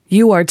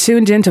You are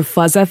tuned into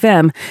Fuzz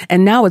FM,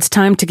 and now it's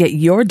time to get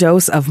your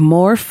dose of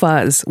more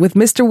fuzz with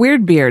Mr.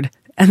 Weirdbeard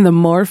and the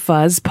More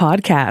Fuzz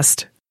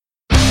podcast.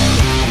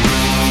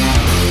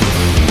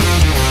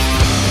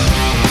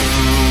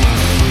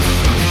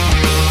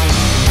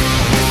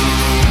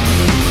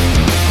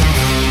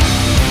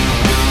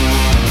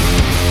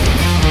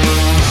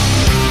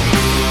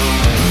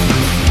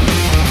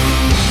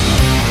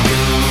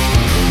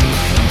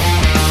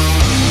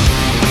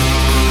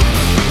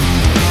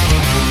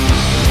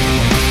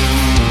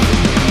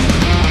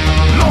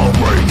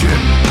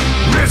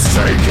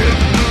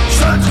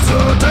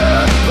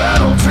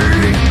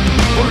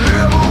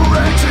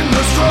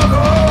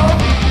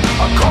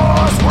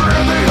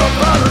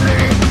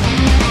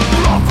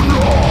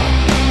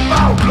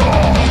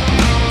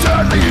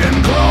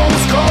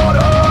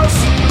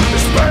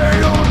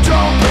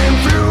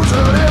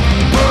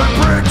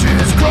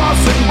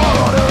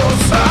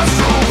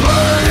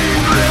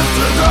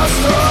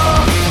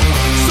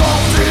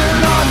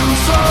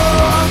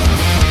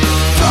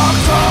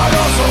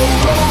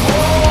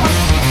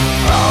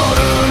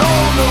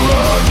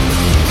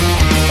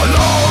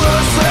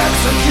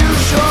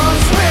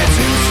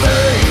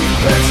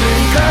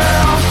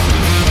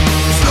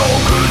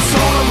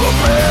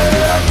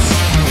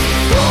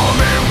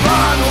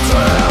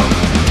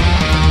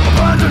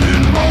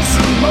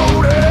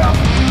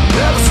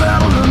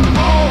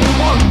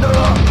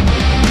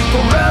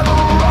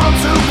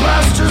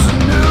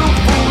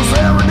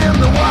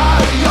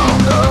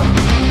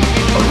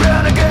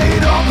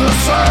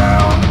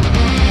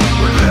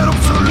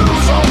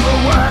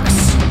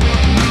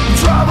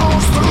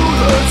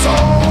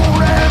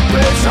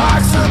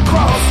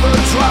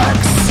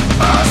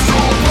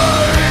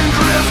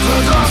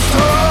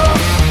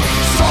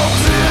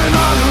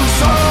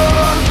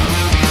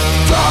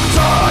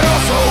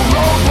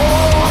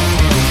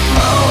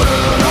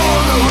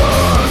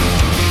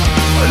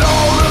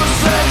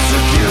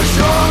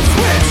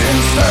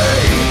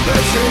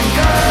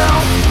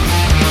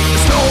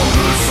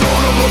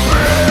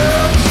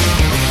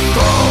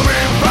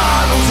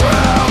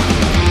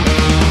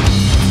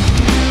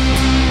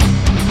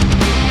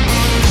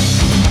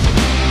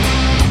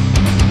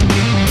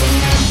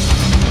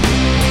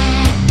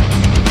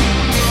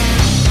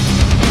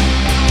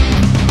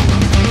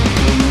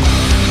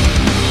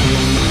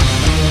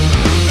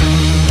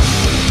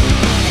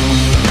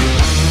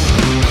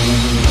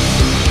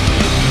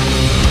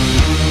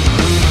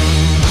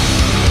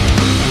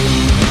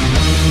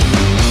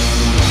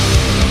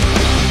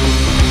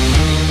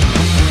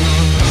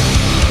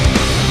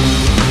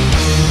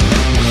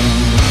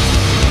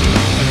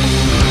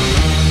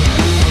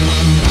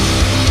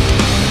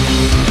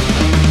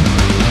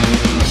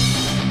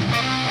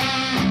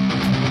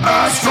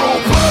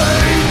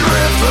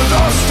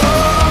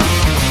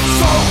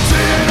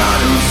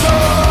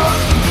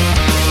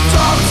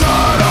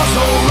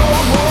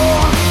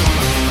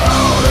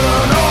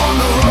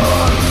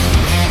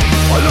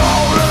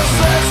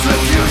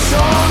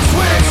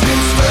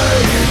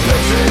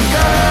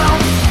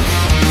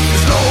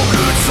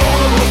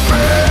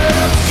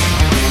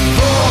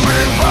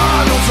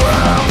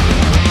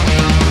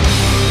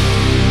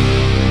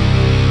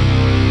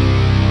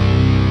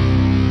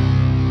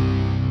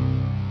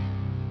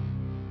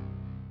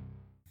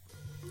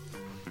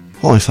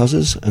 Hi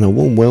Fuzzers, and a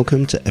warm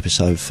welcome to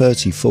episode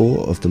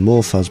 34 of the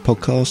More Fuzz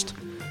podcast,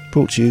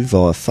 brought to you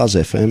via Fuzz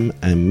FM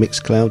and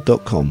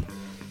Mixcloud.com.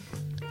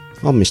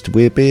 I'm Mr.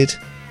 Weirdbeard,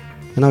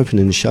 and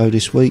opening the show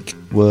this week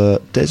were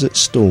Desert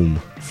Storm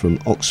from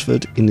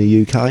Oxford in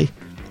the UK,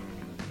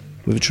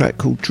 with a track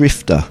called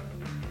Drifter,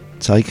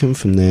 taken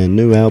from their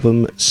new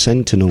album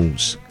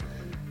Sentinels,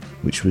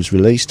 which was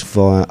released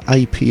via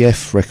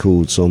APF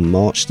Records on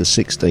March the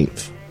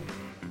 16th.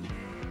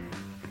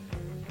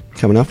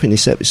 Coming up in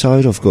this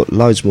episode, I've got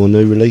loads more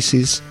new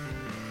releases,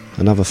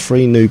 another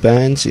 3 new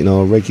bands in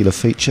our regular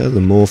feature,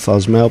 the More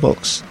Fuzz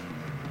Mailbox,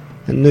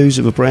 and news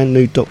of a brand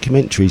new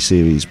documentary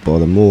series by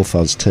the More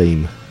Fuzz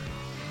team.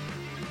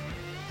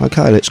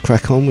 Okay, let's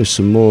crack on with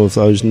some more of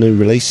those new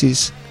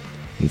releases,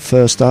 and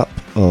first up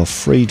are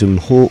Freedom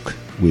Hawk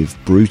with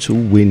Brutal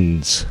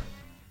Winds.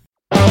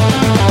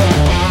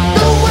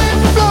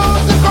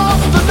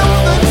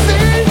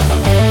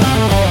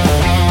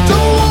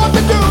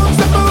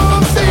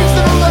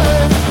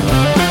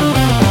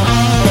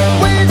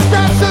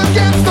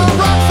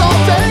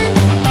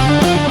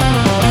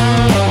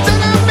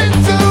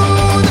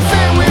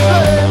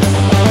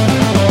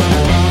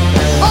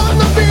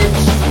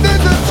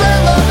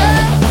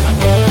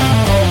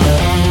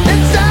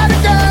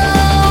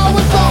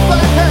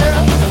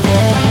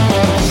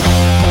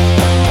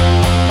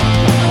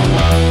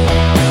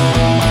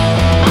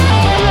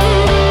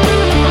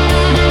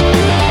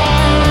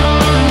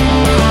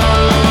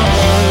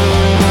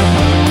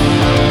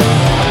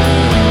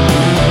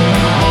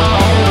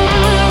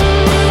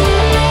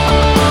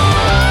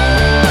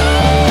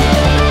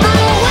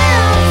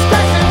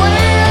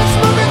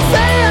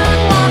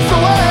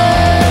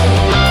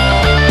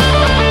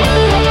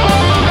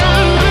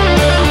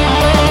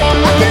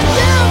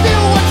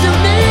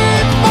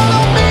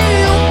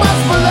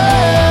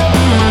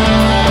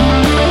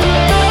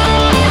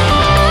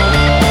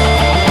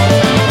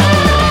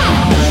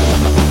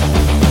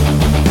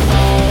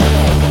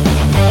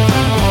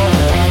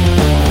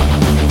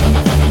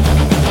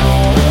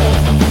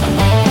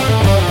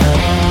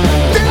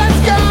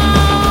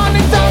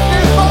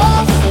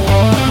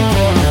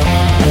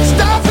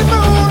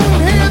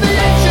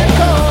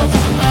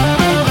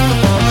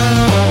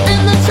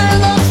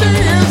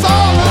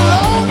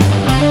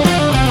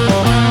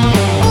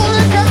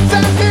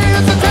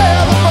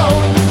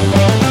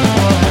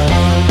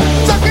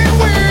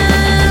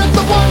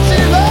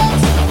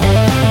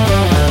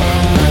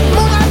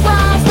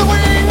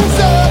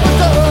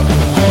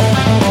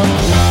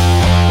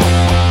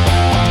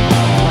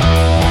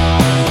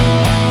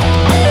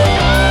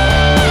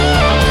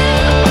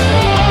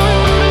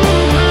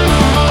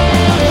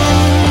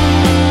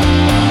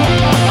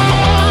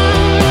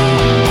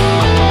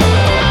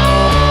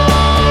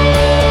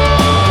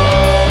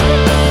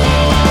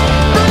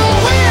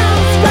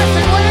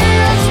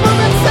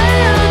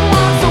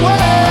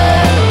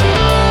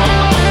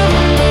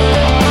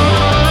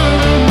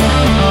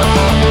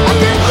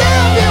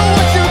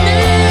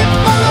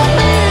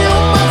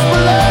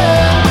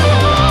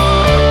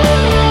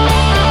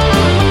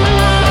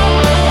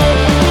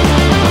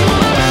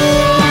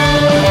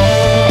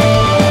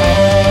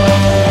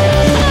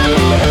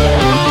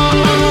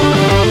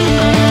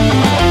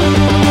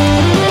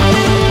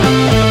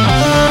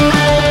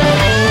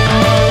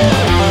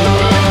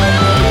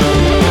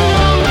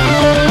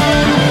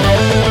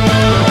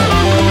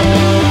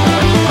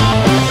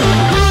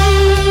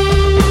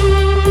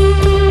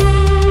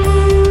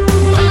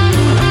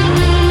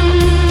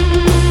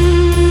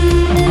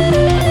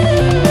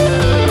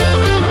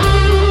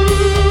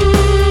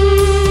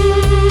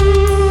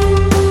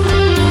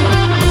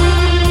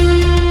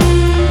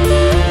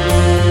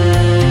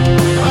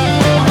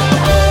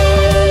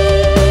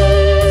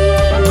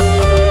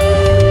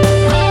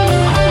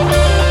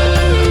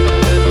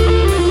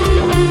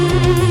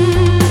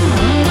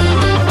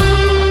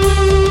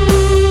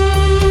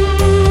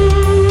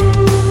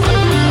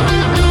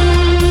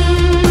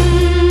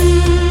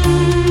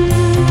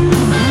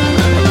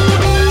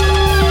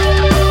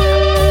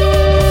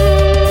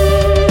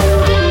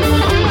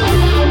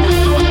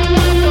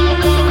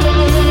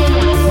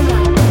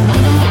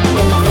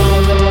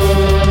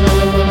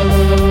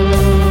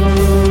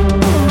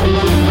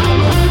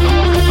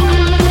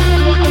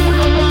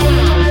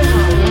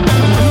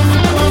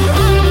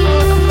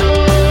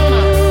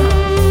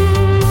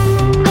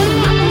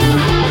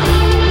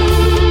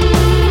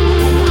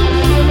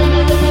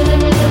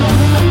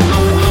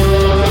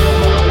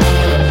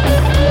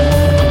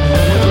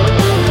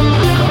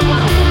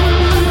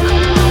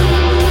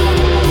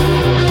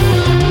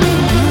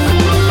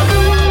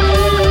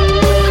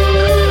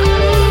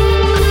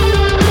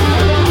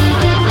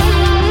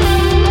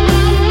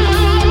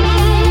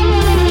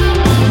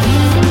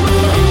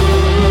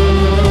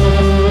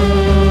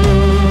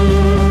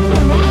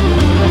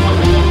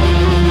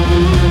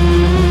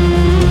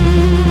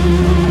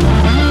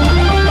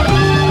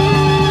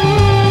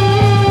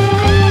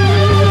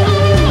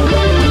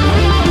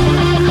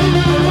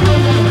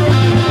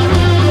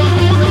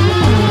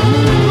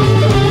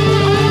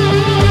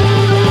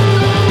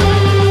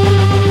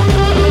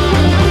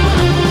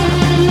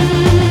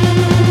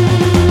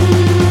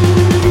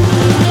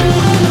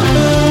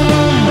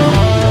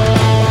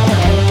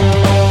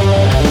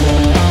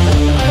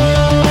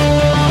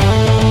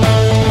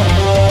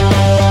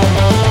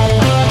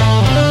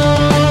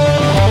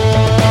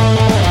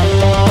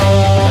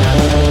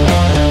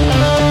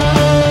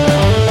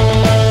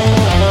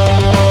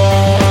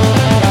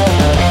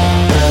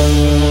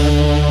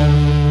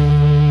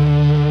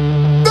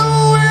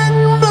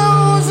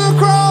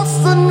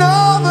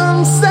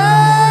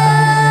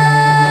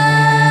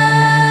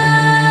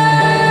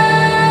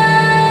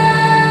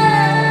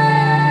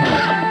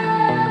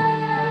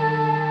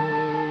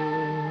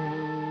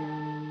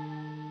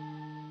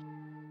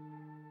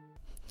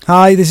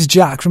 Hi, this is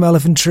Jack from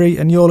Elephant Tree,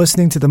 and you're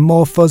listening to the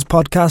More Fuzz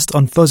podcast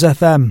on Fuzz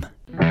FM.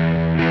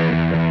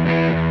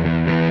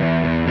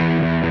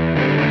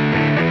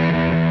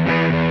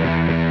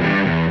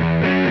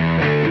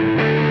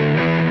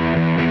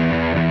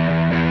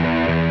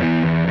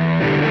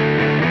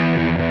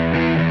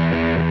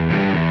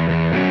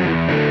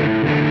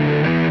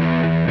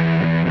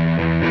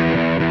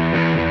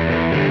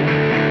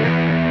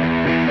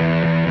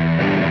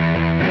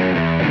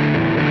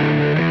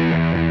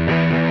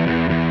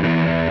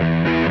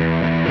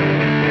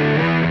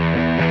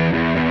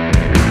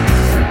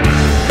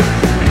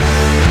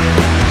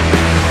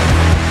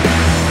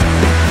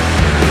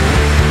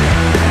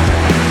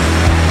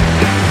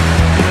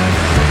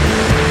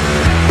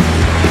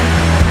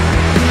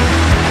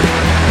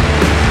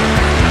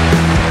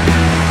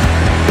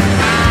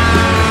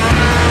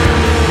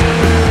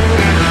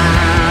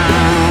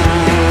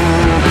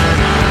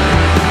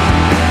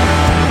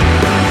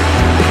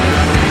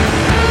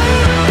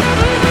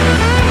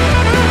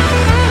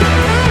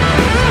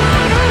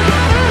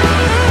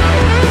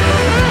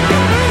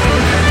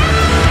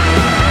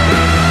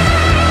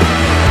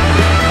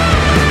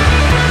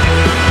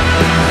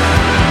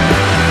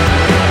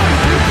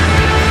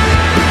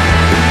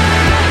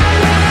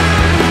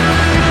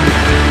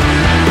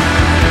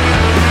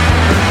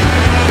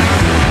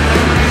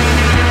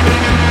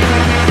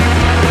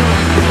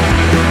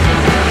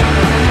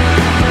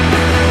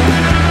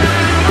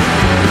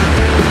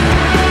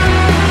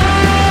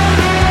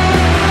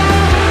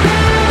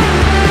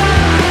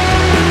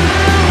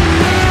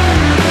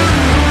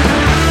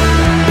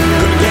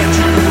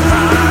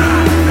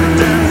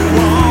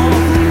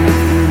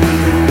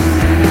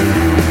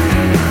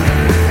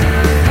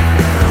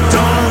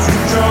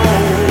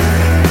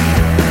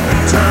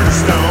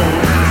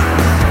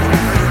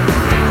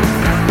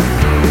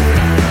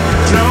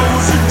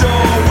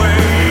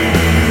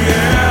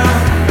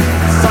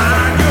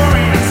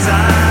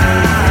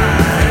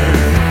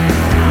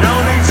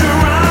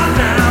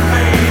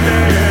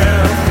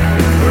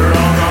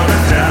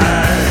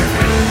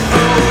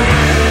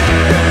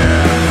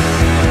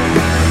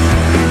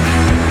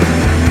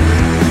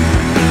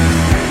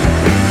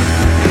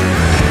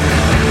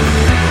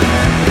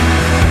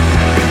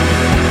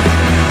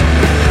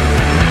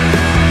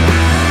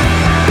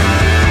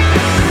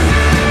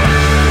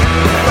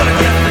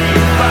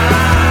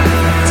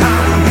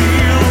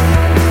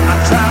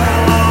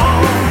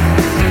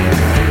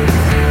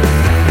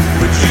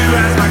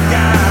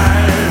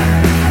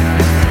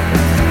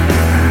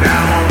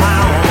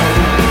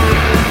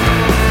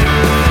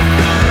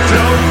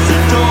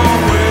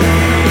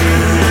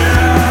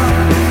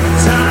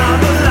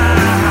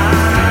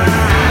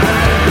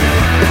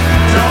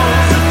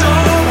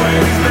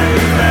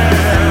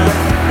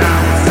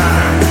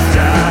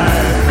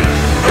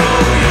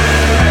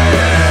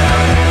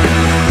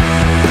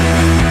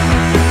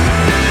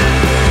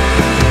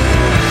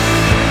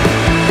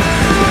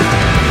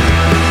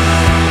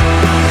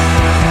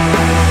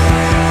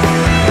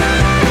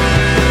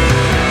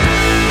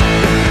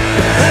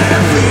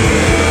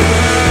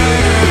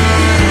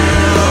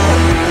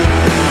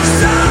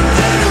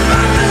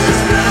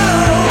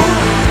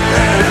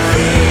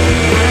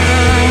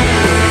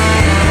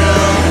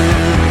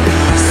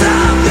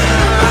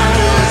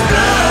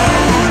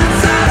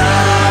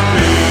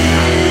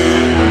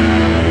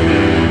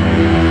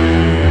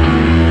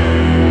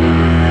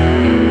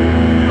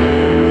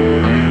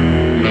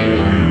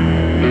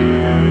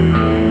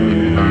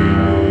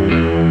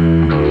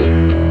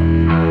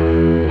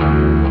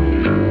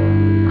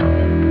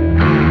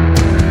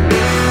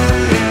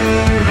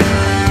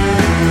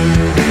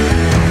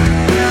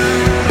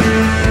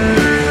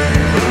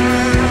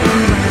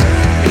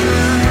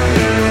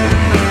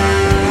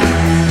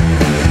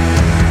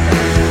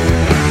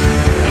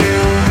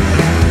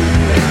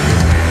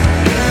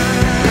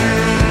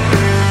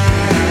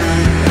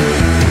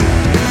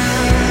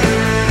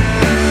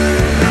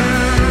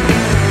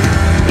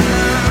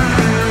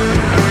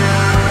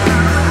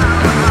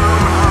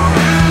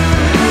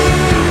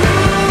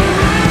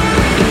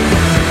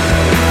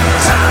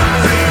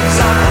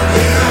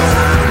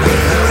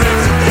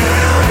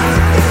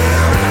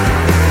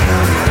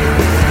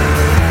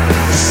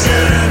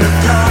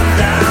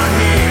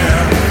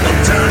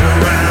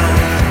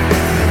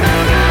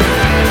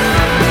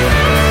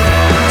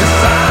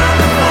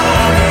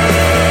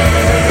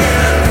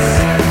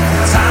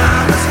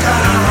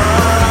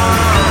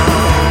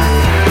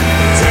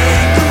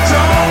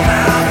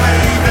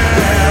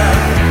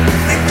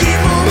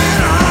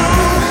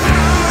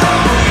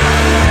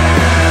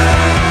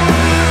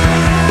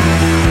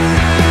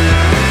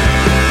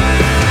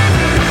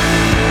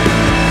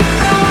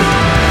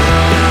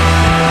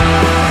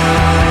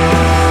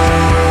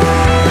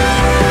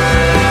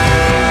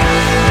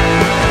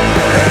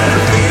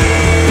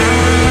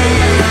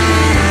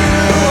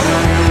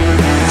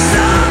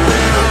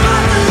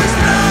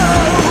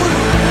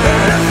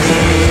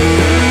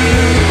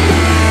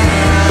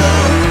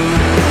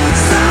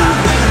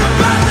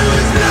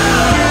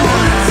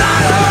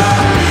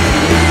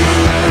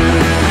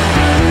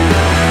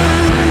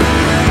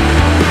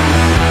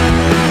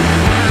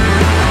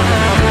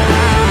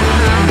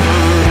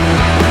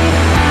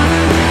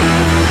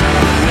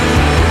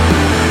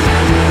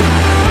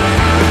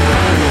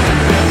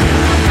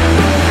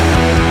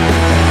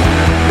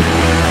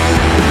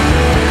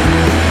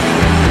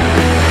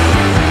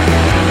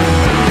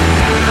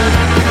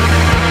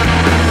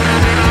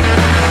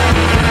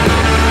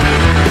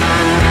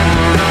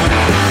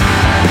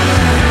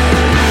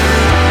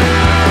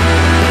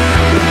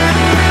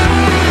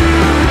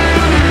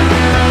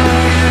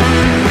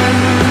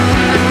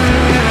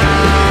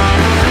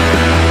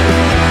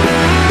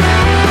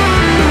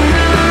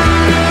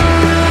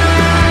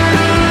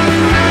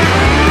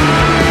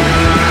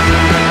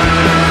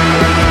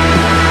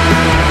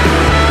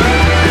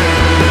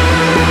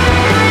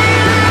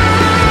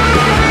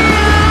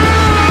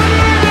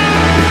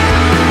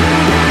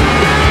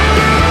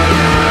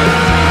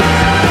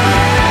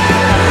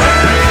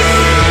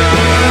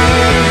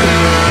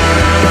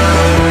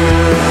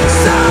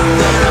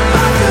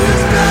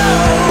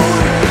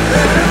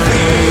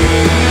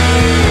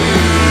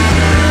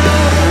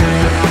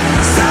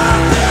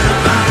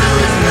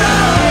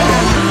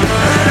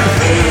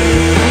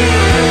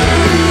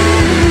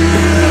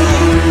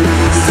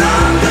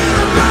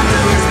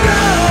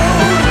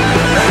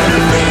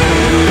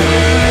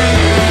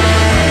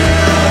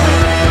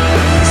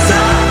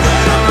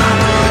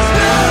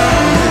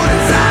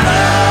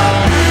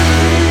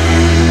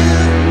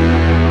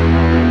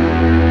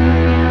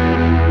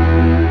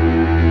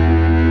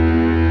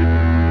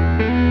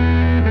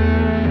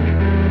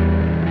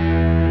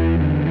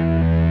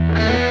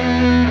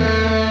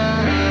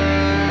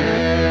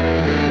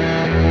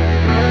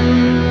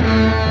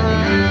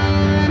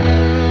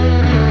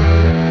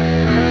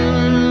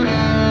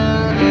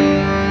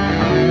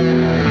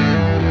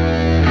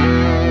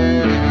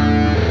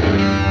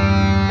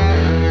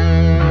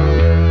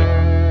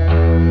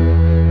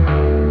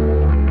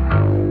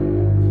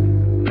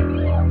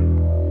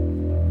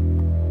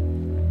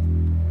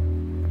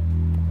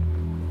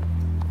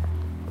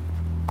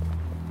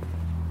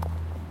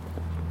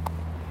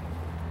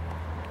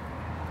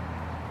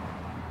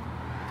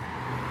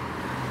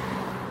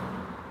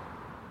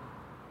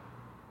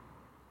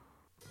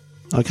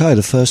 Okay,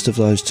 the first of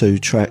those two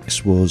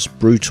tracks was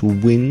Brutal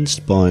Winds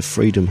by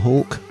Freedom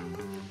Hawk,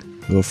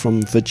 who are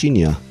from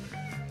Virginia.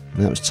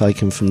 And that was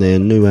taken from their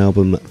new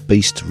album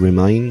Beast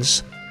Remains,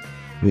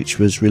 which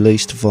was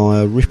released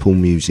via Ripple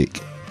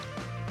Music.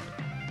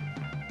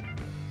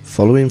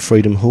 Following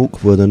Freedom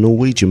Hawk were the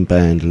Norwegian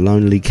band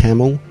Lonely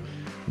Camel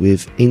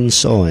with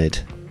Inside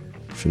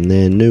from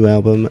their new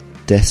album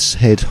Death's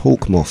Head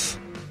Hawkmoth,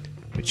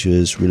 which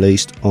was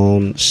released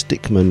on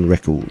Stickman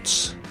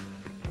Records.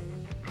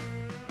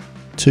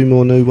 Two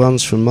more new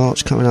ones from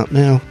March coming up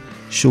now.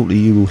 Shortly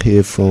you will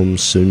hear from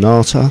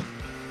Sonata,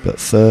 but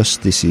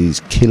first this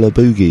is Killer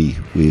Boogie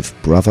with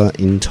Brother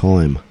in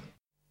Time.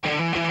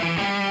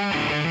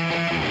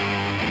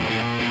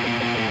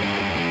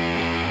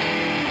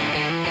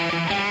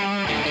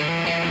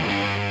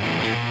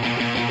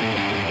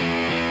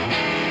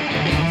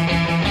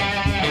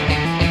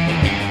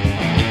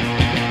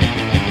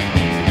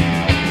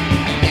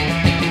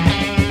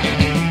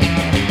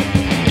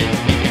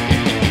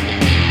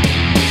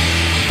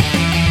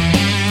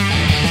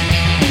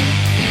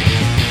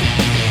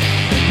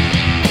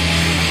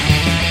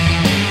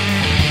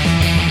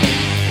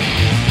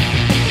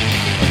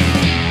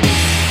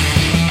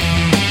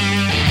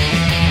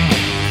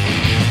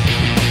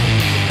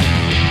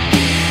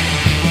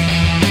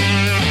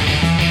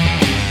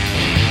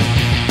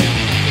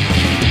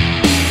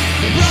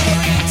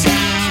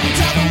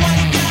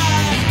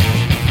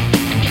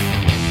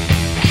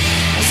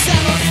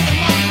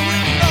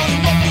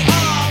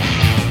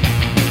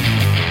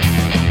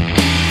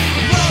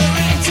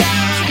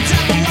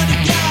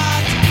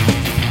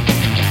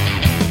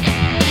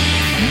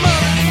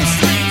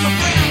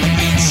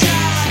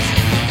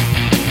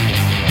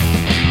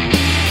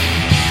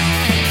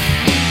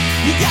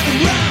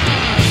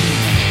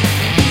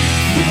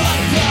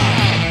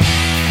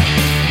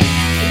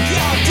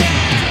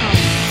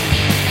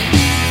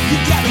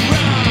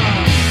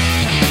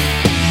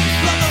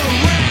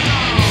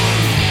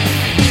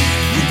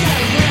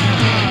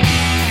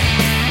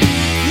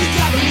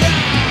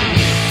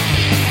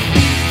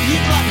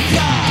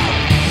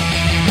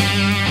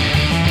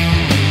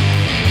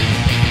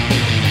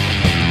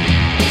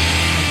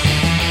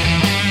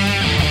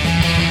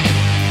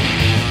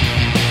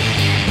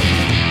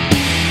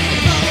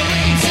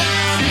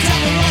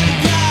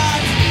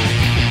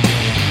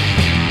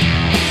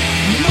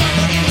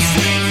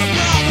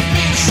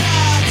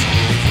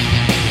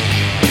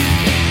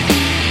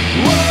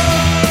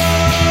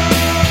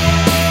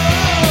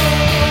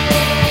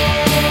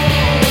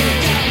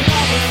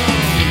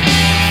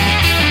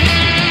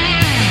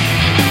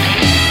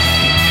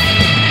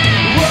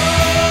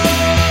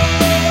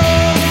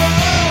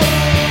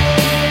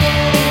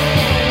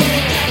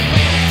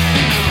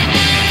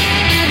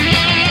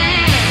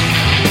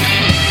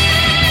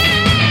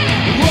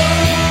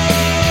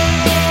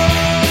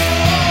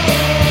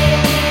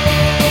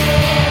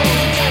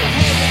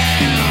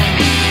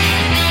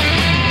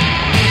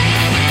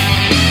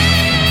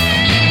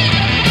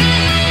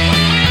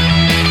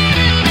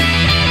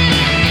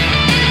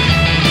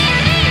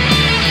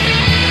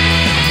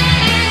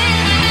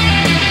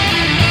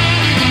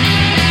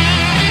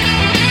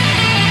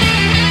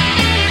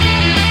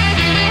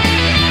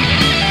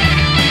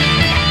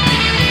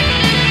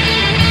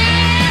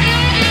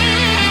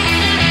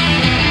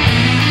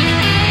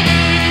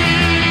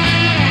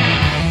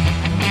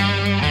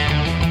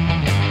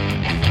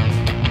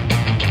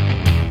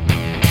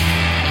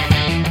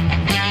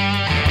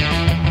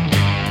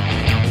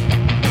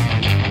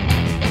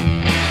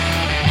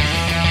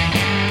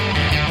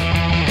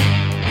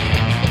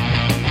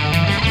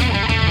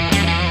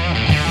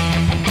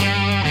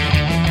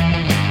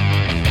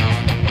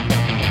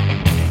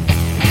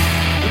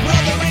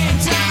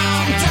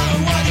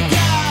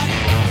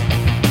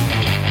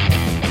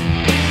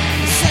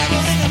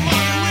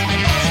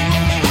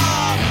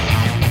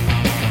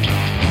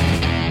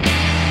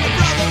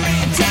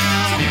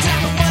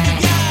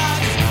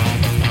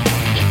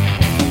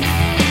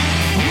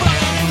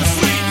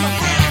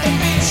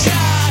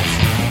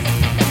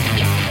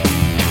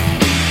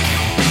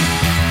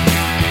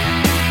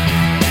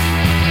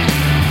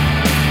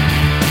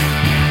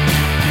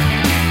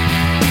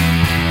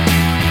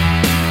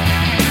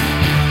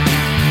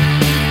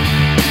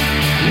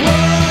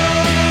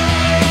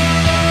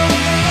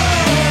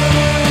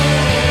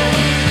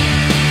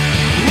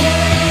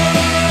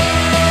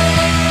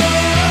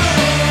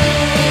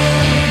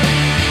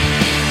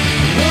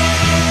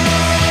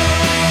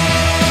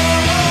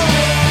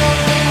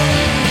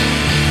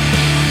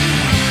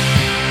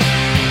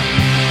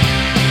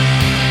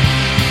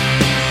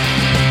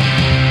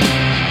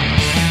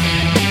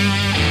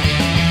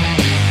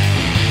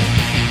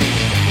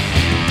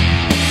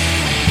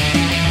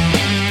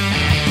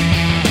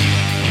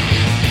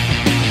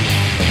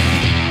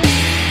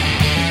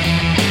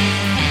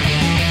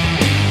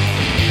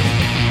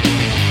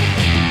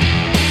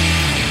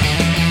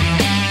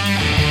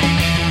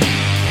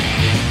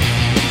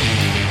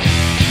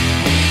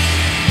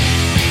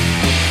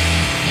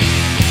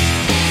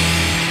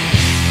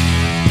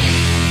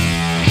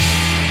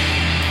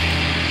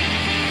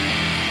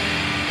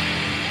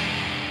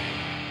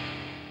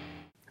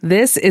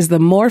 This is the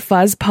More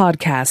Fuzz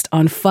podcast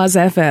on Fuzz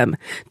FM,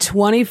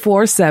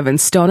 24/7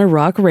 Stoner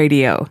Rock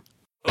Radio.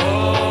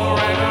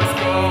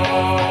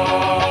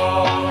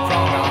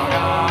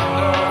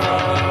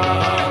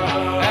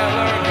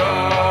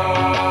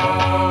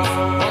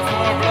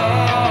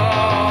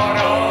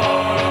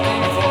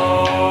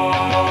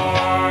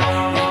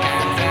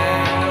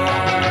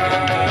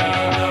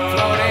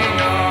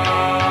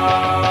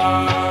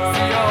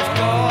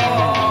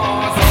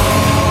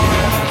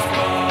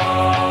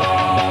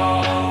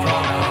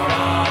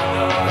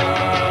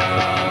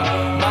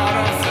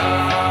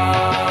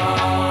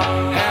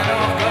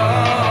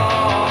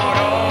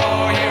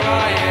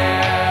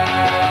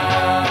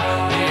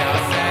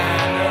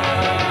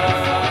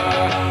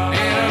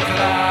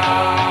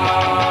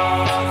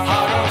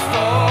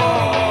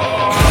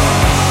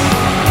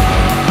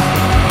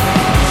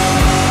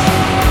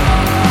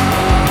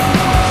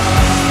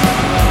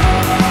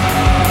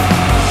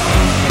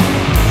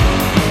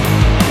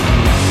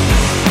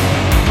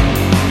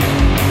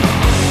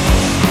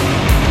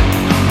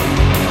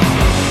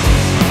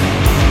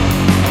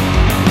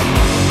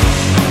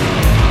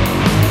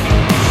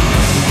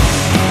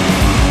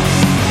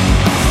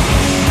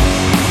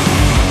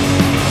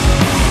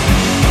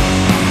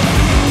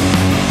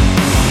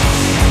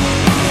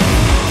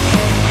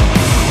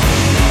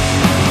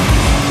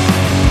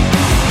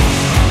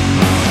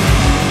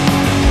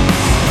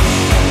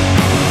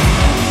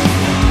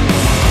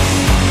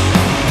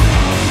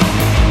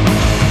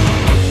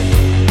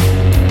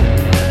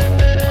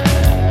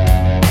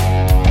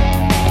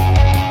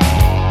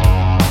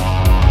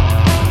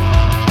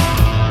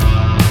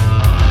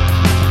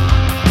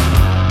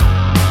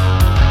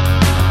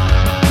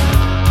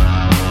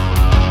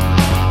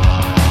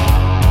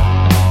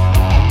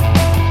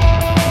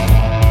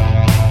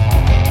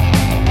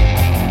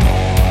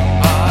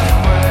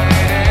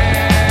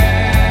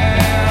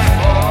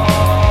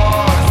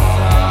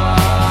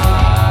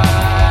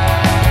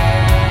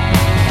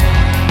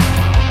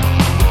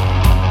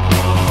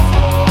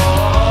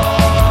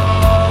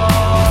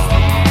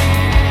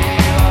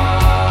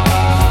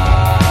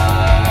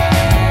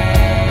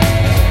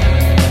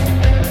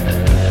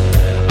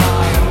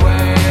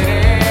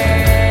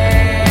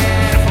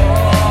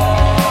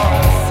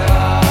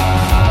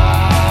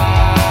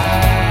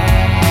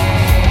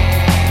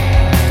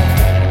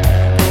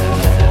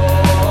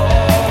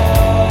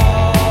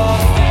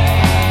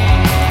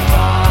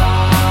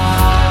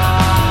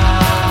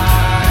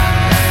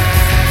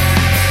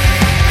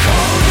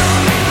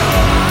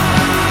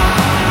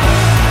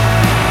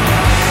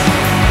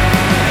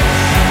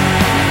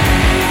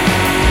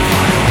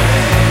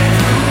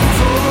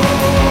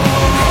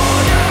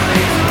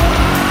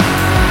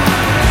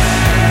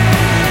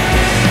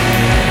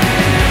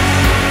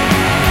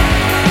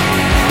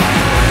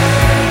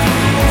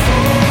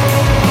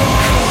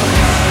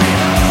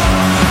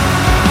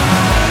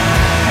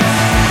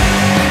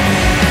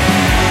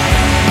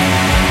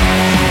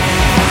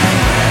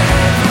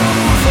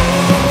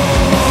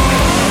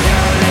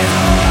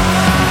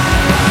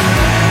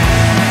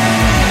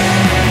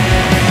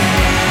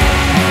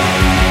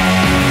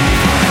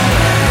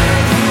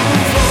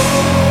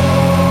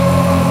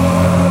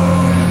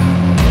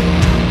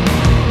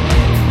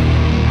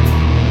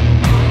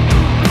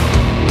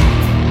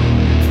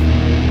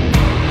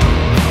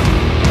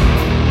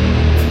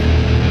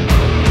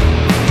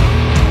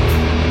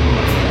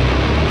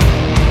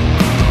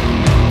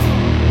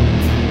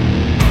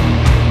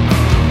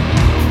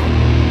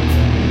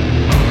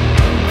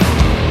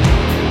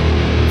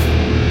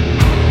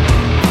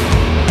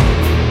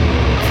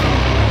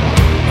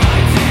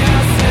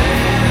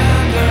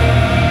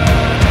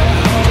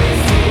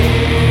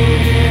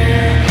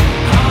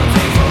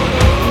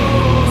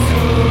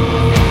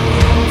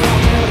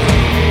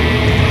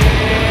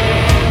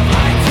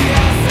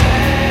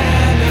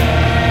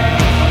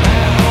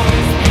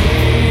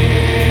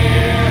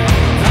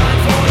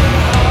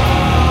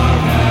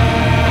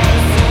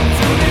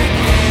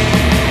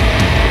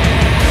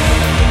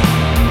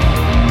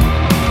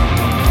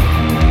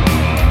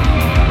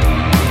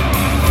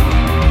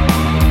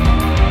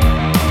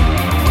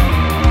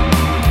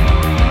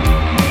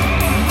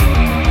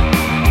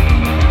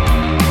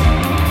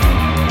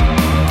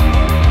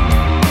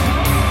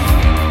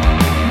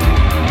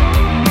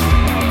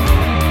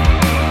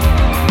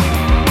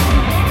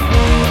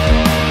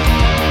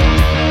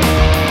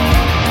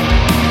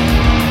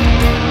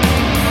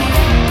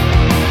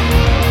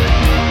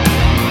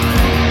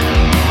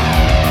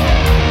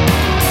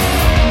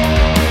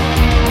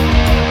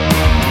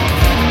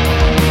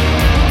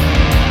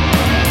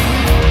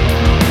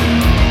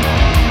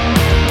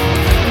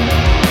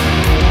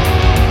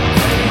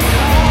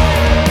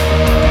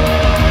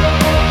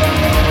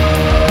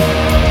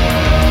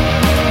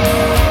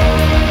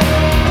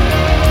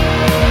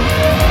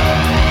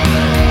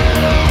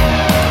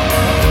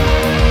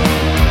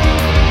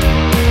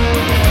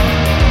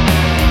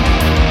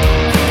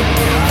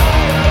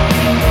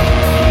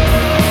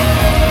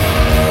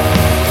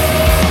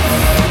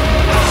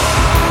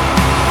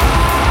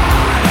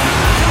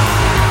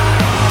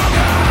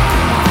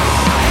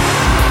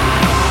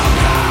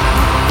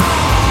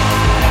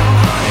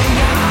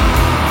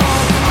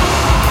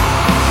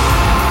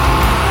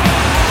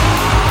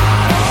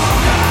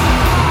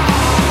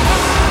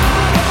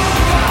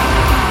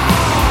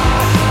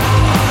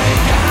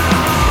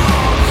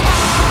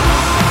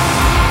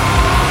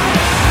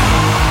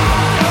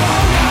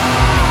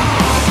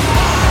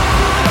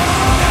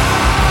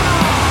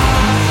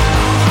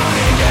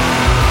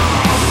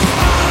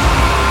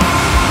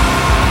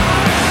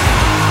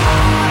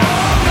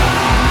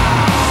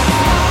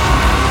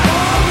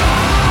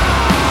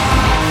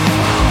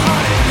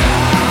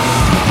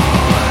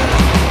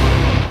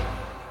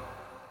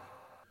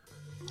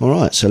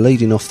 Alright, so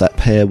leading off that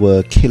pair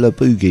were Killer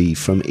Boogie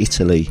from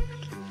Italy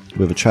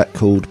with a track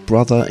called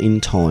Brother in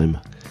Time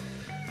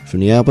from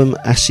the album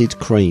Acid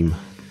Cream,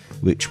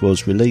 which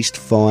was released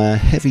via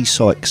Heavy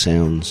Psych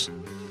Sounds.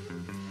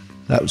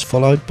 That was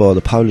followed by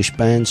the Polish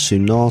band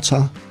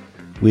Sunata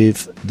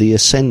with The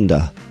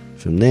Ascender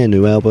from their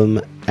new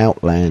album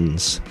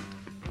Outlands.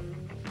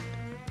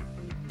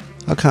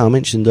 Okay, I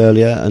mentioned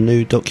earlier a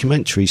new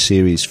documentary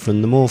series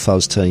from the More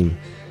Fuzz team,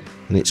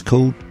 and it's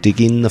called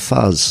Digging the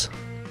Fuzz.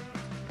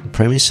 The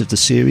premise of the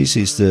series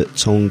is that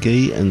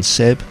Tanguy and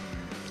Seb,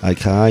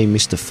 aka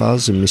Mr.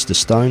 Fuzz and Mr.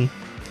 Stone,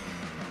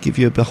 give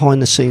you a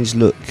behind the scenes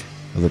look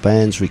of a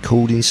band's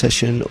recording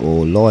session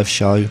or live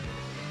show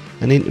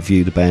and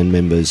interview the band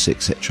members,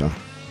 etc.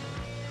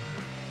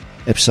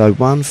 Episode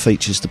 1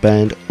 features the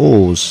band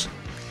Oars,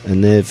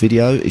 and their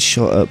video is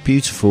shot at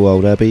beautiful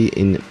old Abbey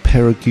in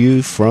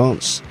Périgueux,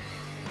 France.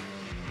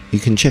 You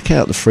can check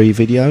out the free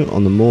video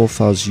on the More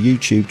Fuzz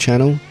YouTube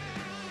channel,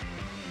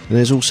 and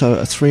there's also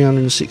a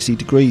 360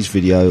 degrees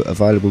video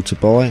available to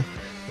buy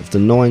of the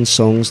 9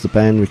 songs the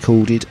band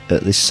recorded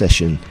at this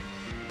session.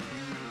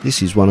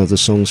 This is one of the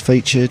songs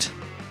featured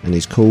and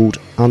is called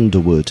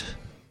Underwood.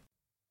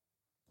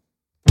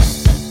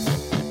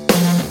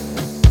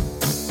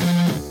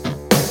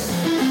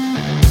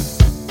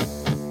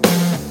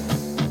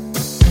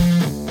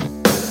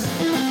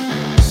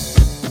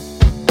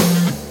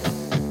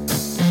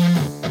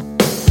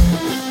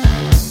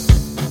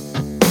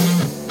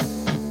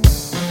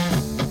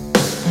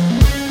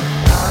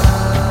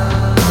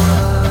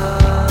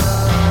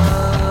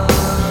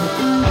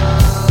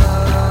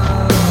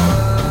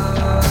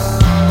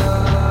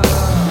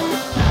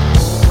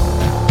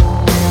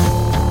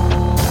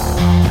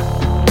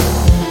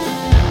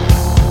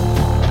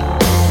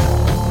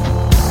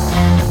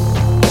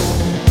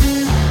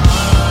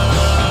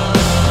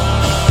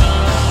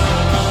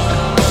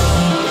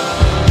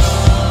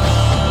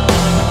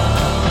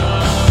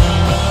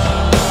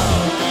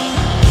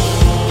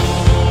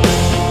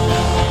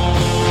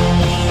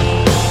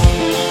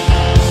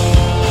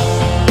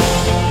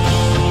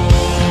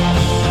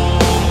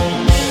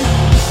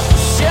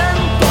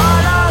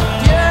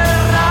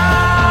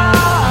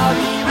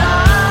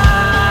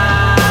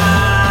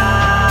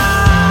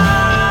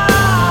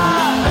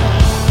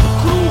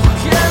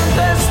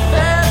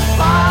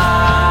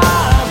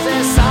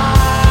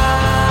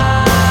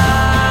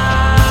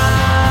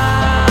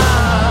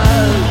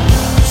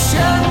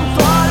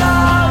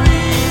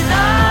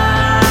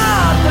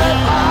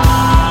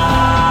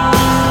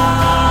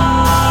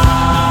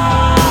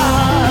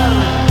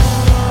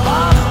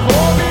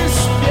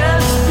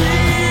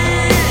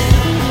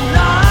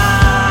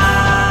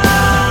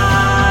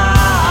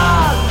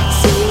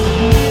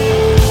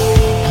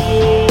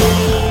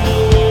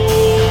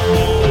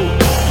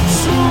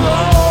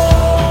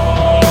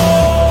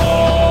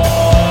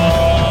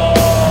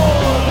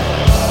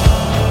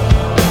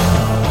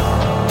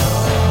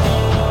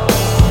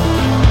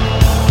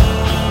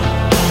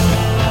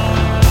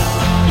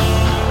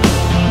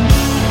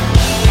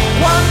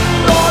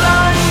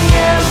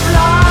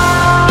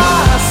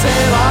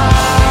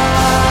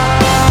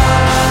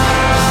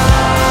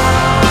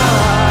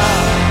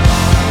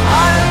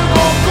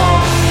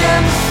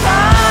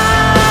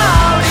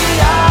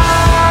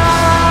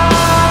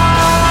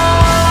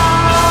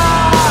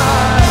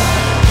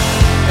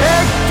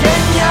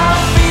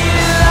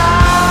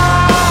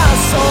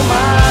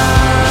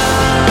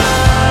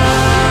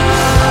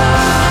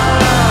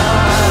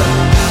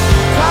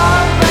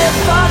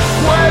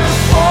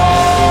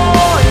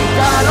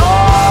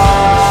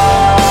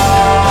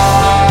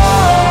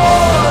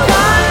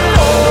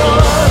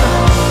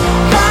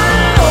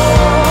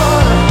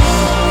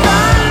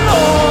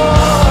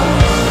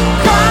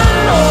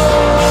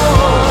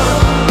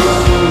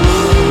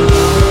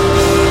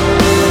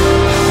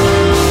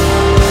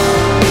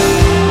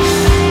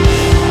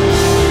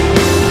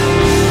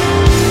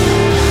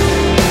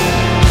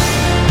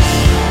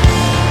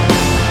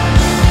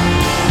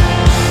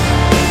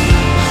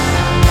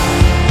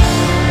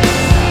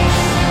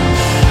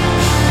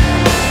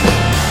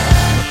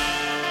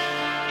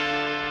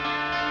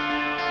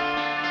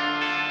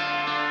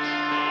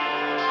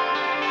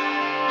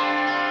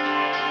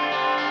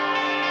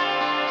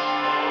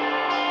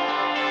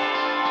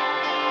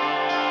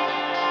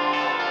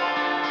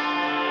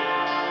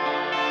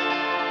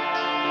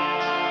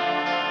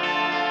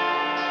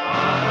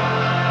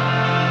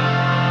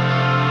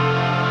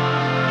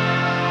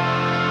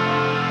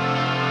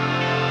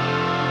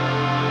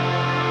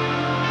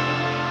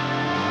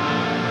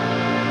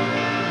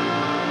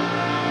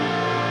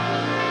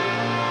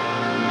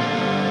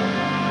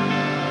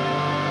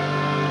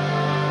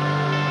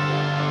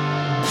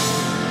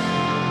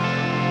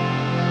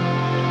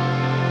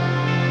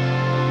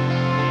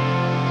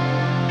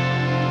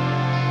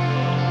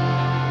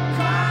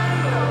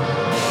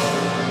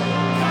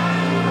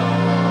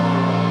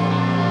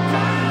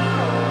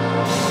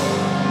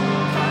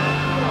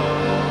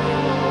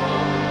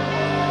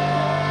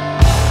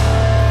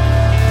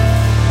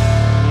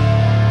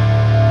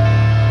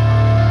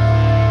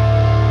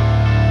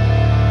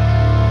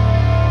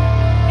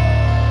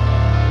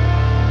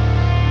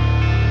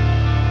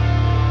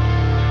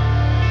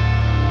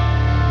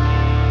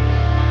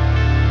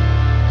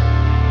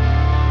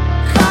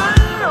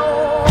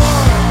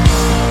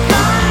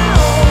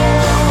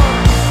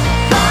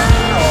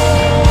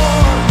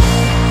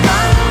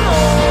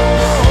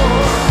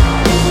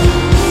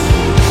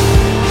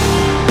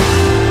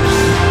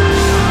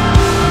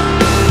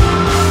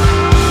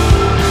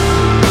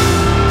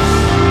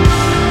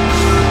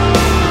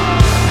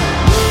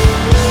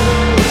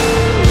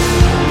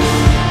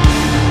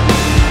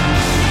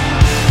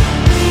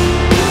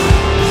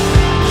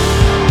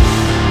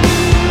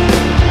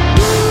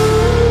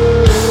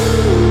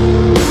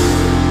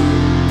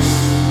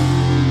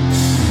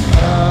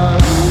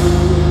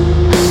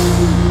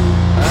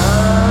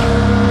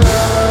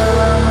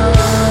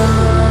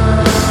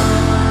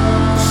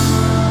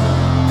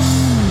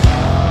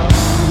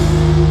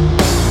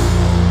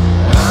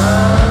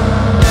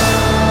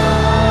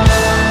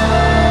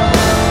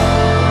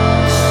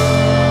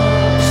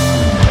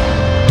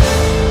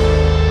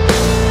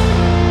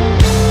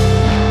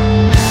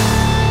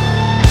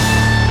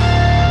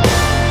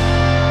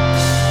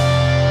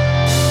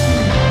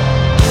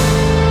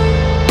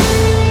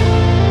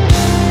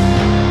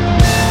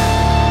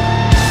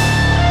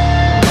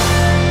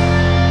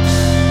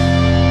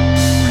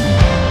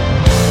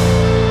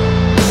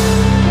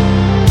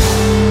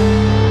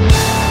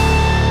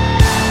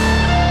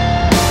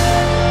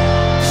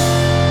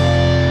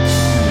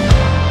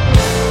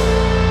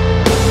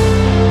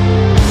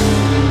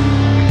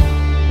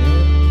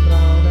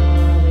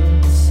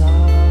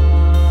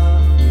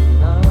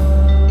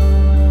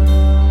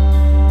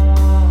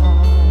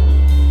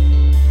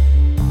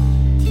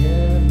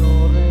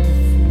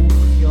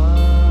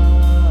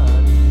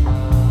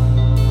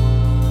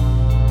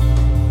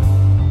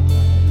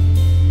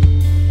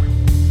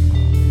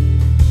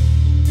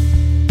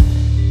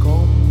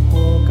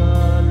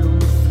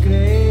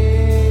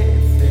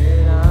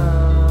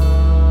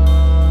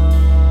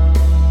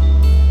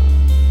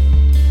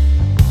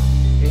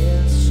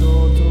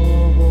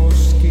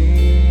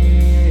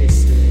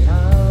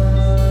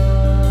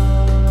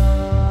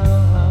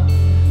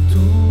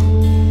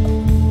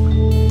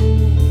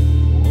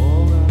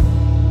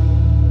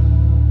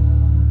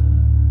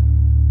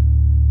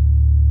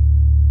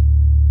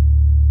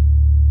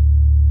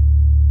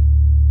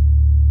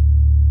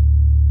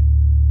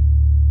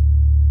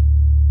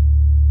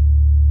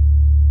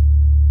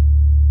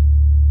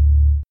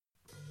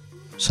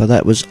 So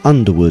that was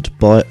Underwood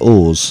by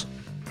Oars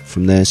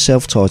from their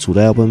self-titled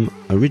album,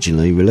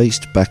 originally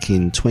released back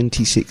in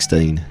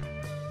 2016.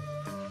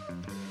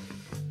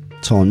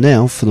 Time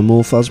now for the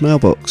More Fuzz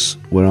mailbox,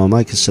 where I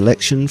make a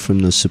selection from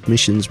the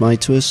submissions made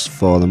to us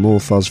via the More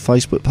Fuzz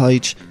Facebook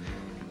page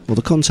or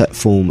the contact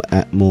form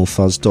at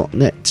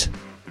morefuzz.net.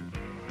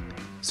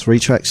 3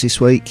 tracks this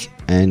week,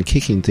 and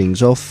kicking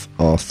things off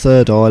are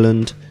Third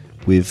Island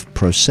with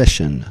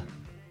Procession.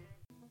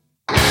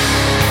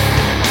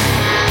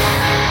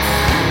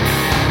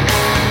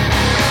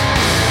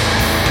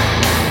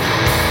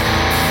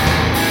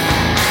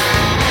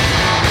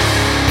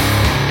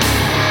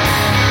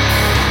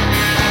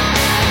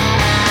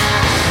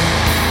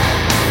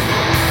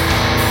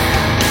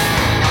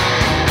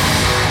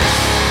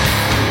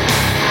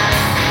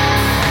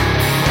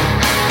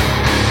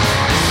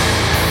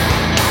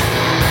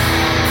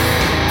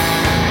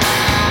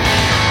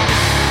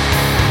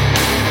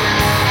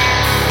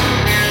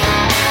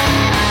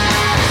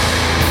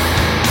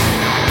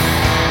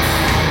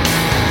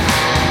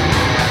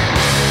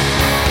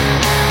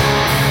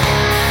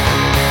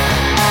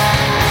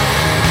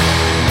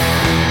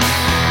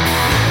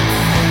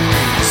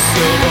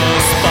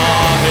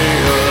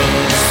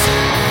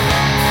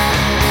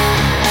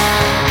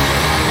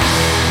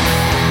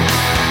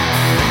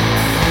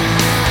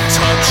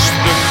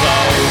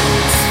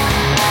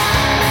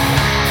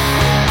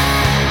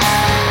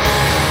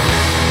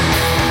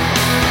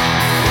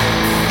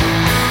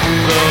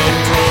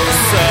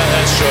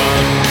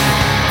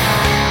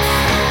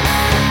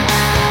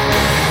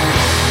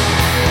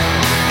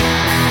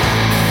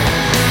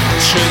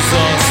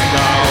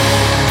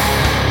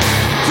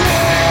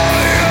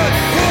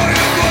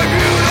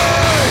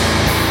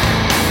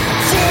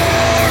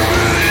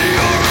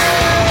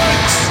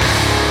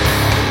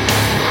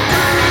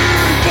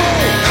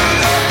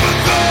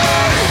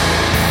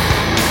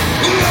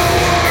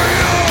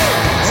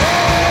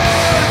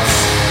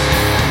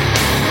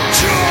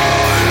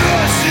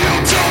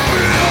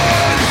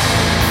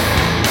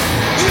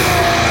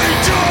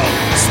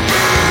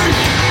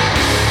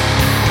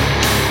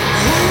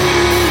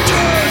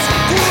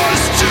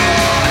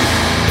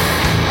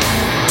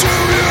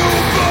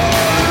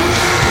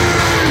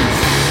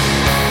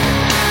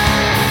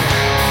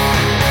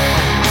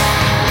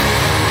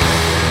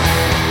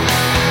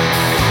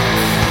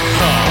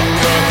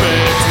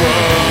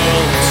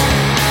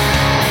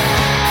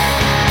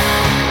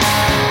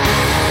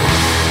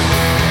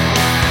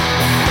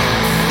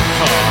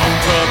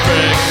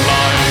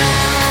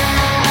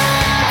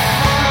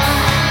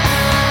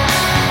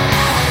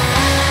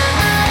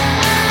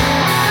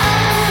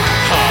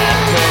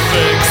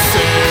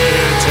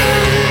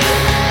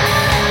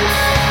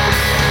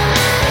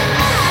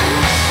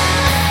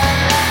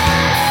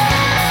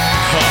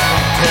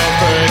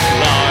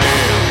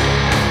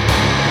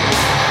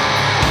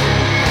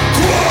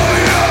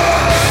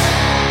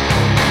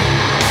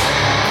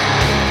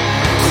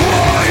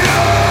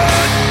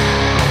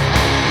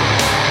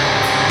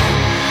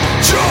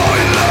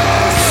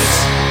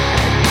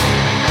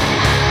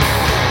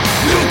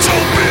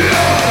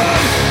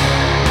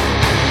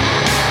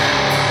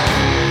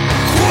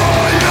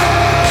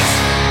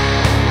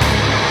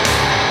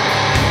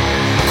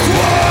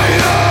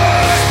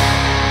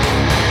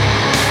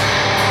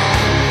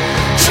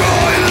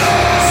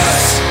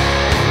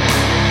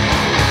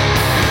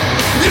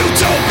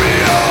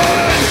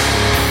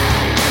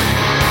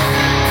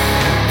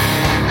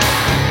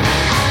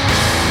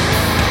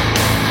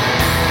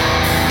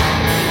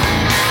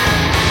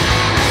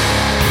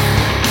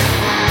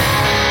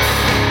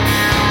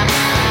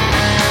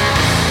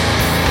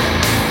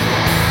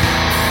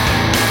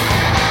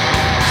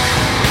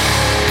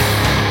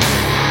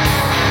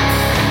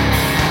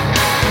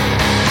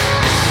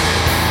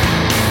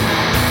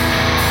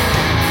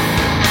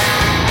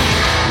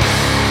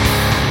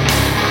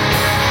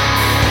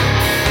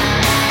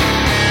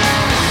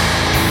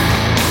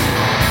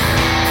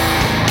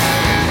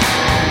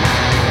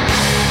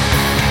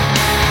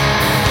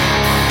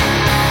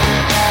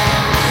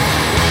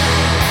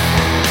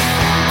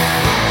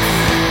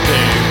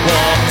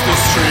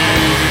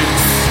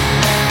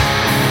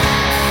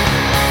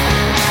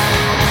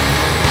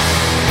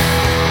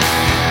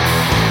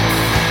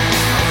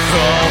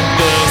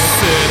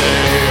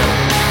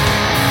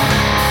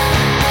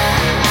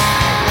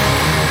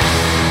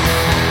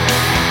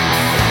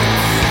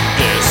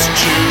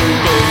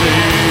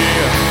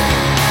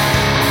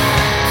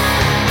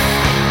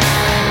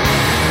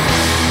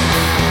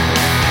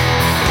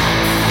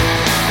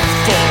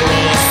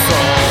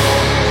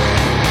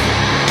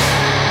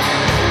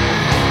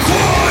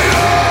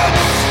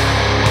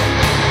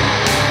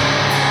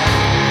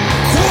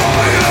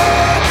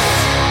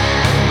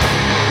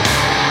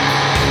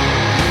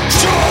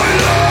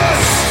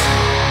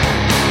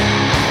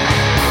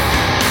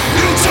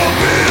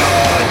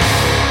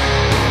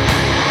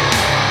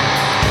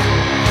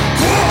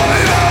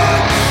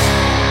 Quiet!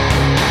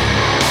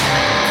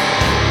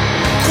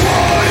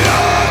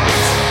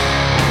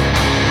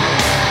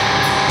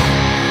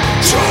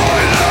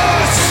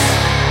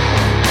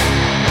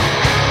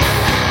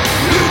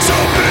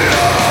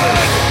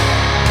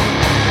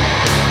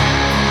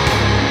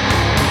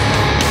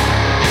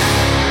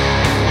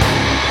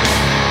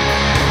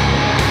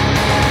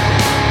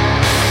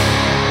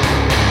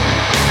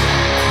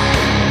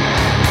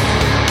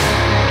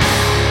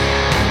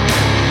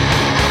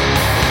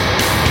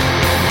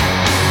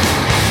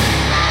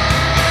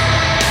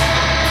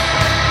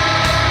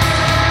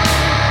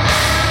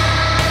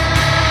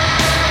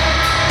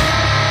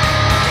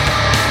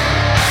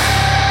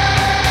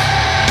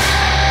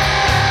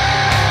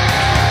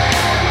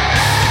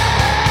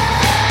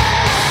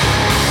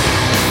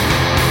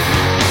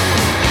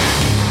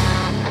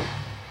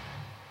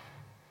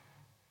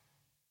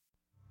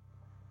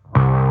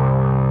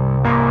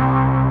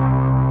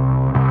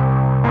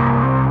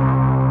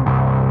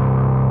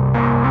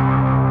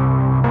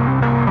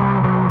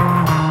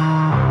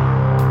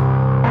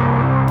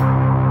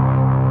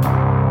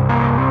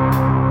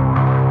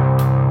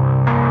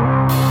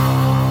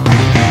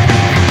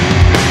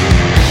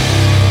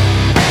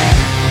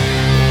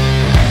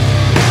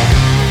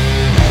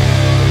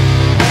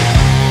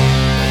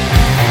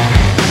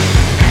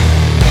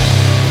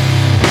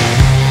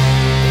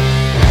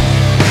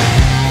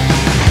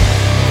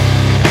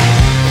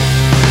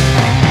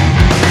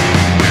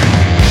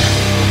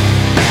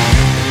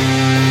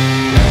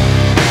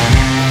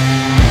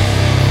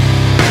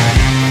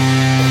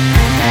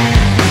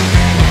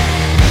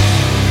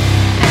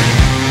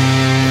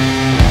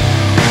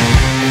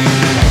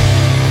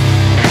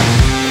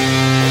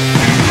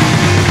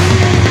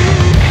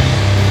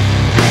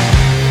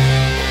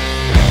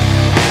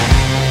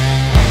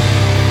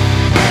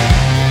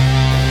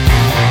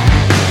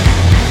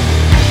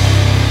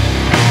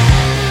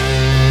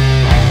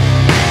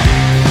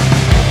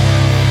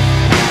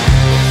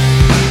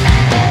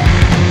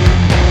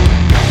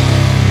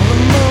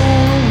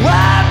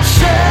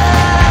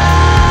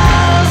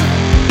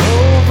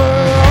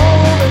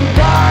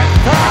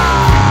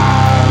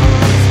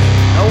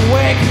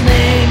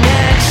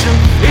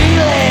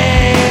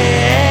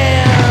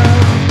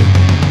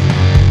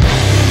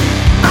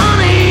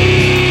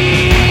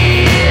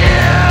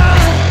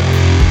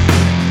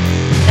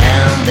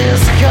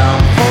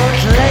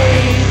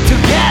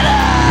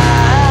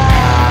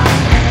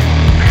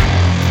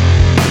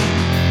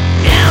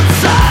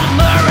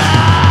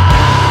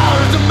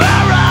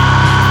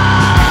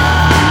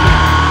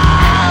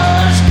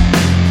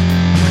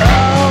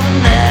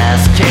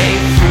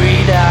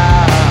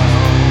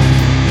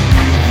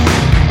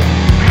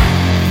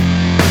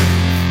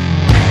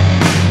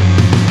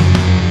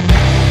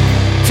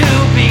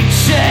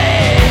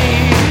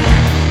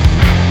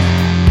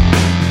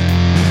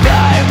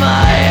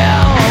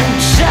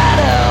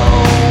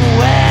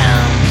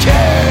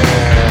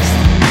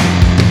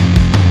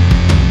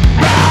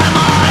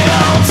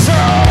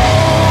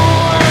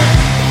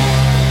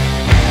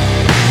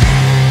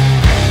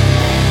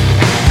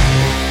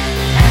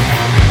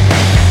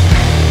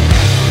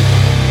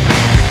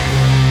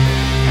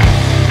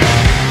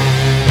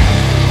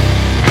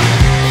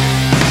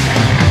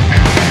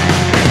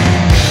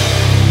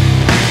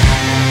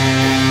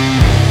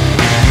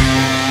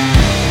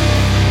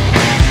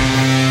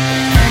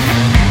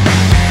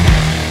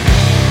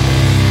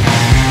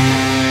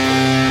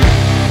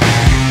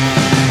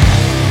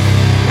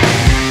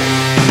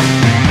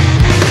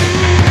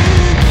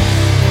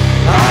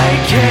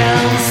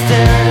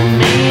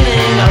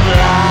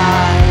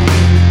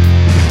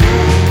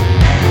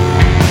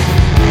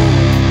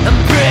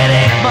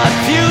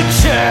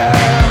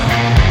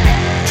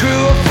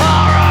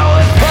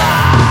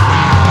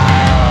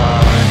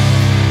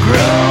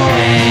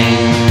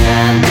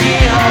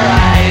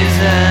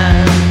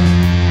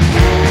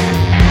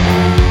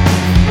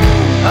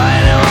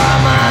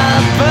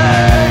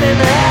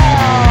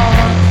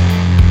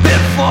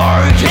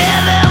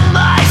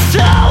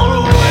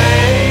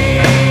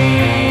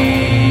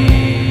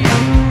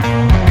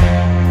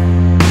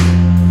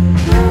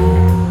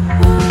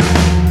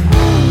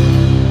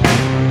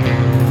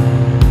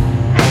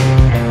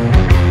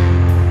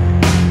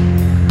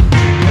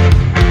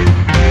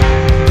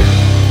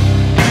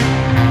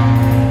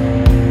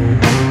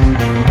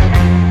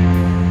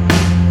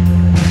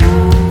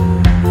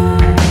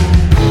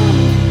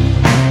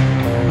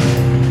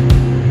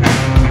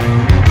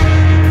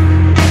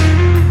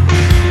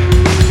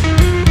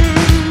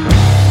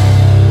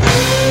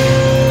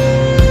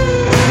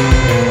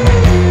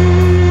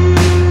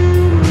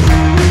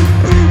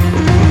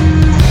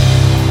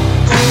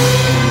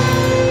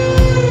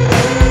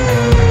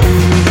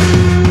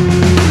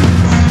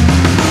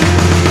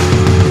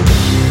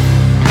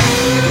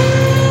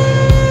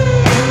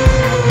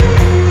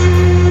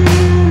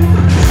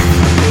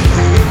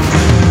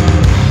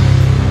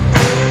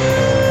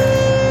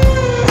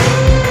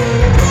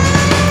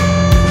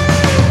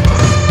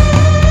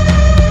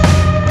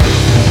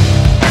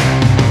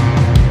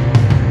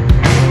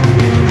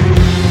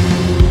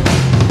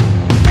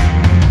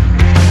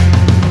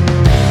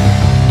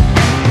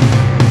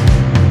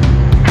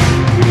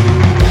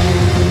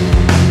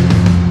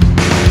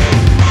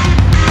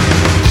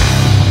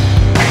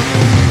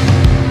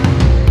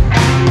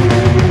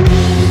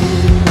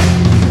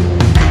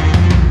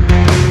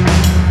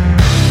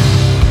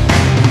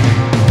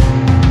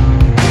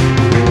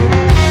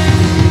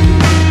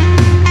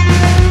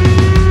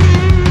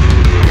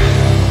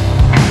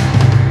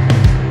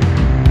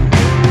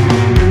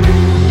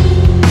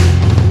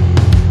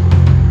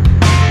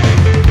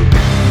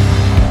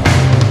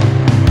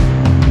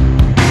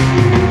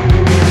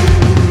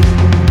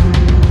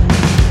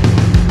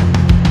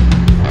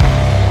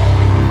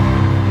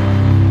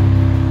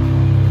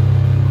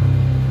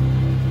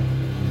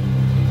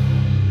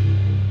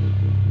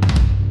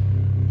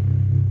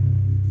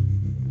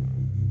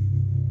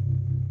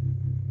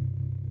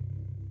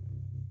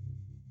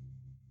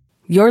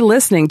 You're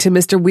listening to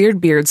Mr.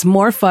 Weirdbeard's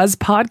More Fuzz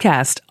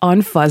podcast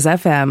on Fuzz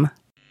FM.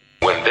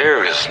 When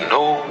there is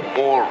no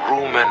more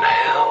room in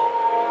hell,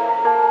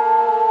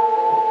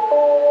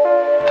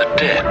 the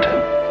dead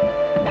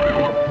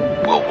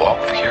will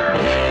walk the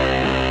earth.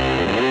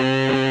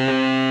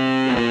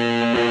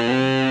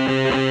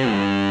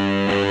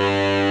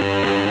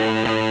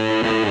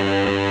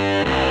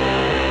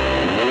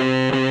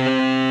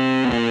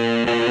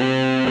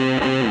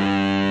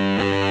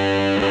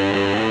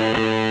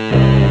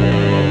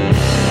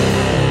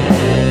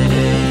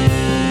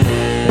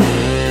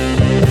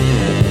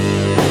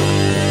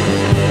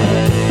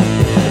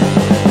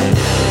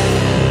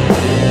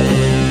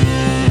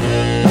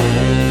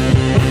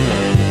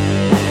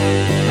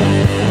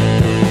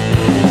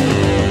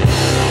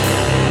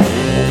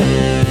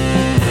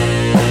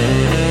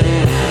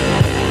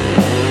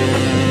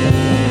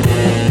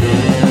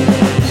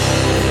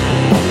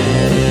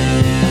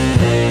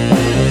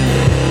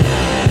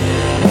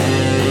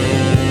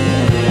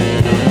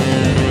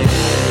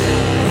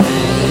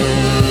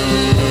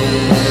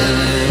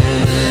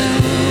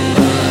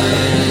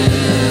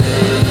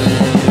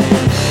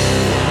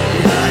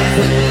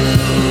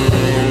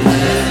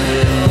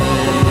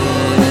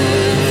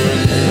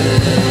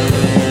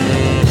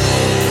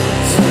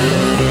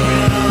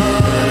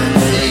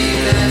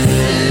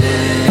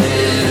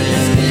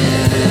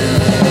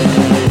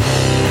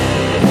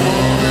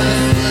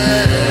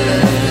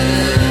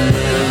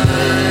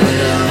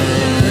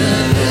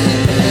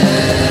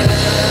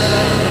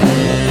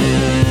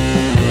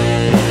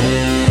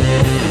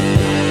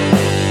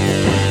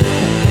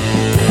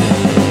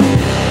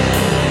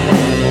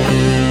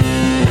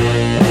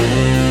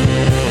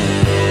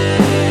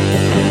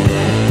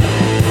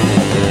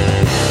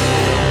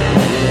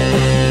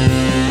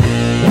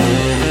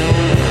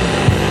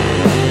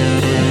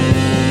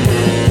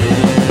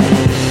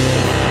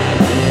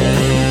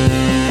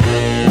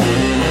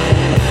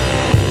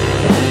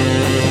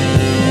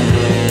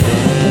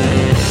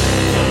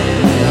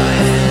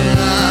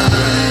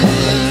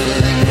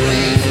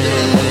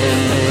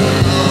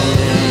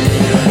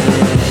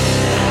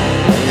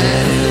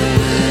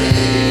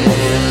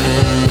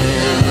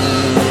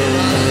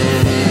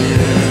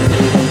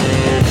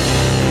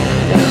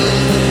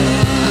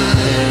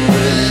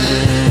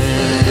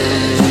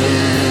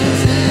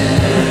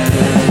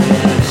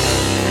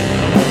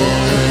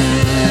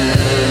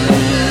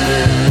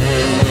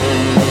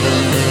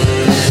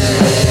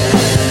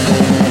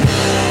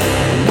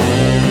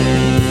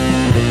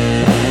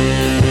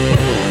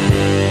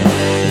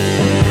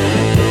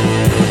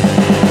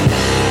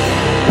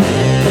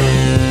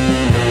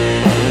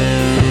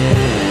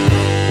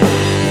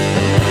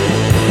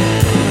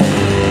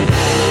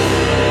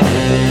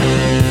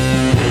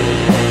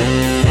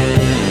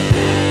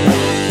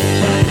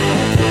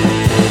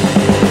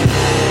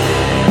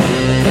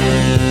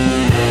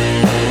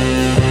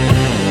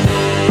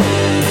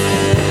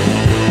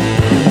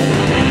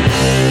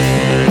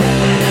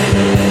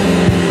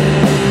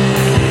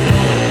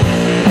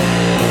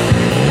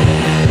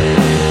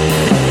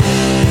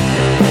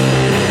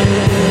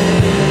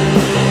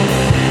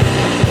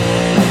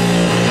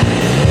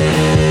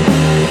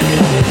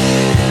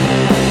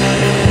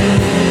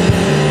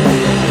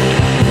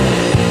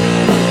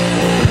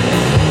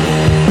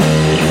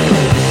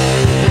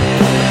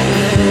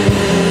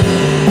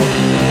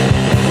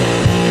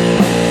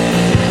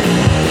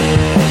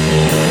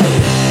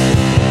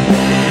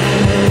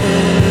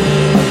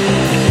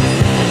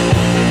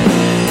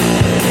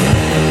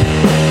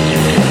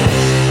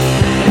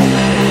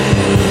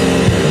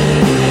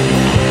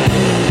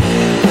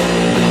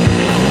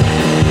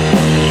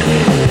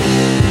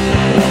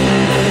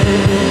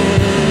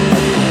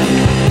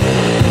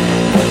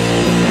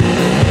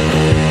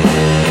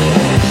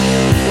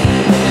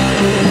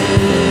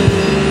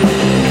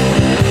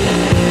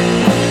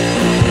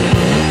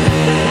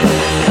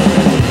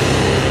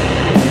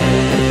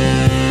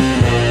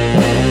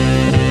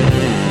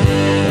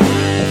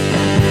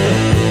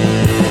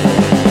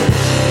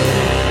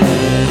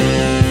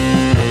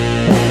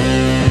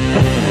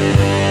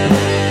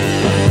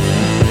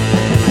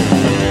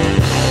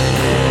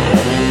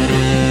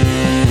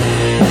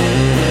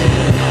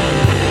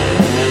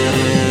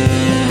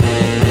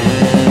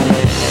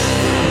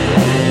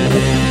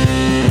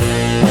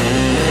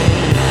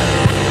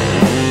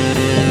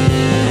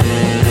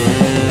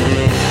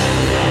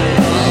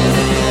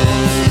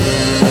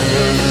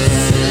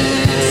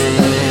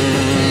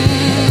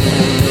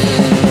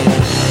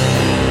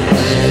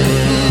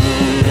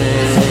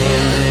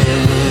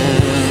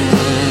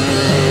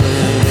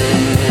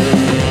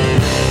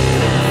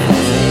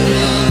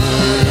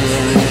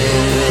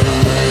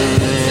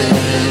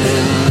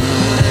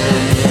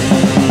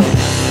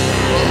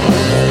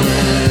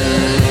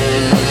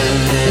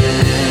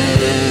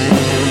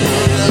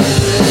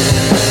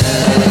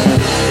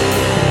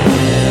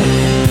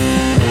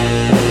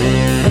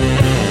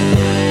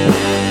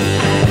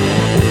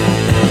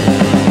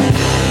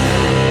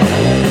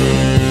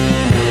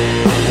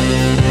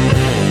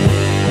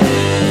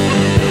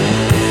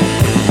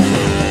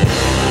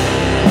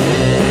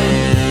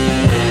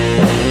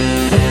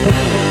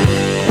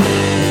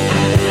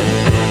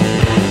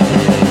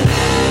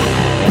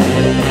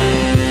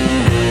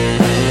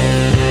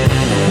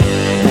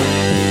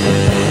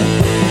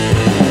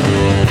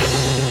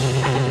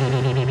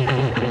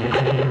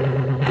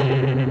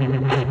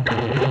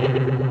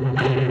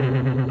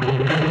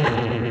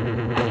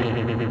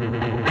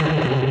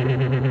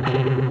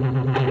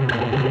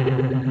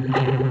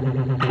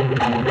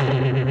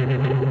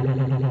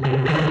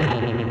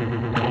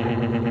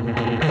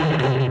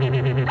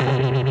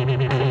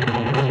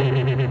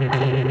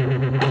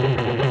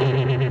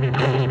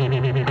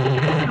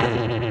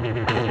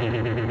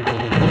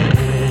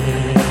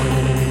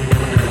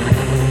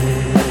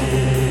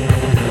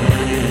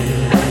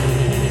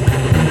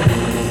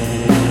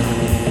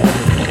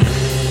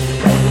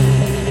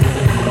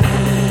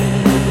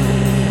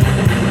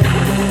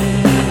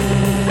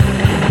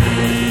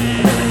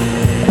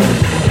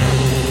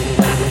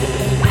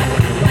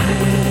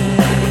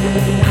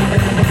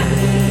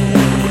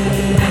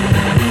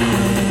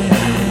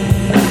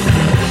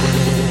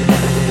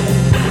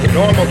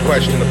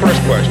 question, the first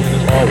question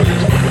is always,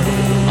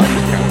 are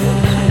these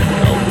cannibals?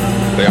 No,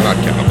 they are not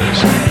cannibals.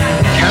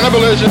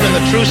 Cannibalism in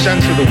the true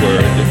sense of the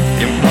word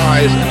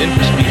implies an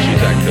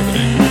interspecies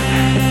activity.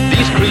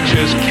 These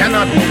creatures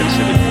cannot be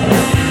considered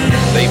food.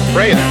 They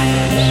prey on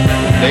animals.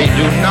 They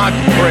do not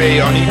prey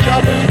on each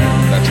other.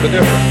 That's the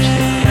difference.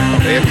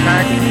 They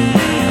attack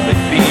and they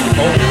feed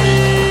only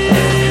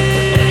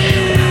flesh.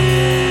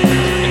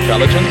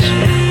 Intelligence,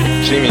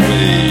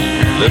 seemingly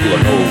little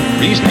or no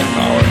reasoning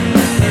power,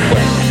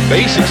 but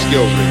basic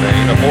skills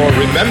remain are more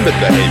remembered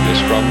behaviors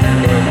from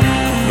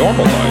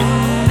normal life.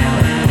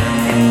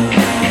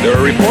 There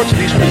are reports of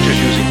these creatures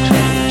using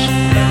tools,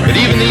 but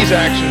even these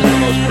actions are the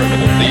most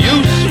primitive. The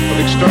use of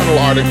external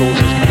articles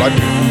as blood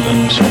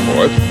and so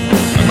forth.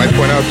 I might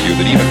point out to you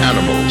that even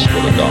animals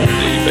will adopt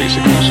the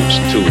basic use of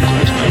tools in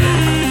this manner.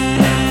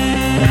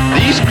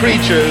 These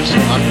creatures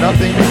are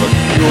nothing but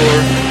pure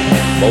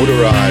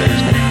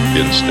motorized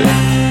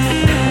instinct.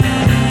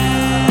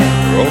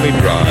 Their only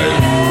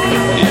drive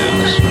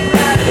is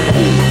for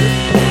food.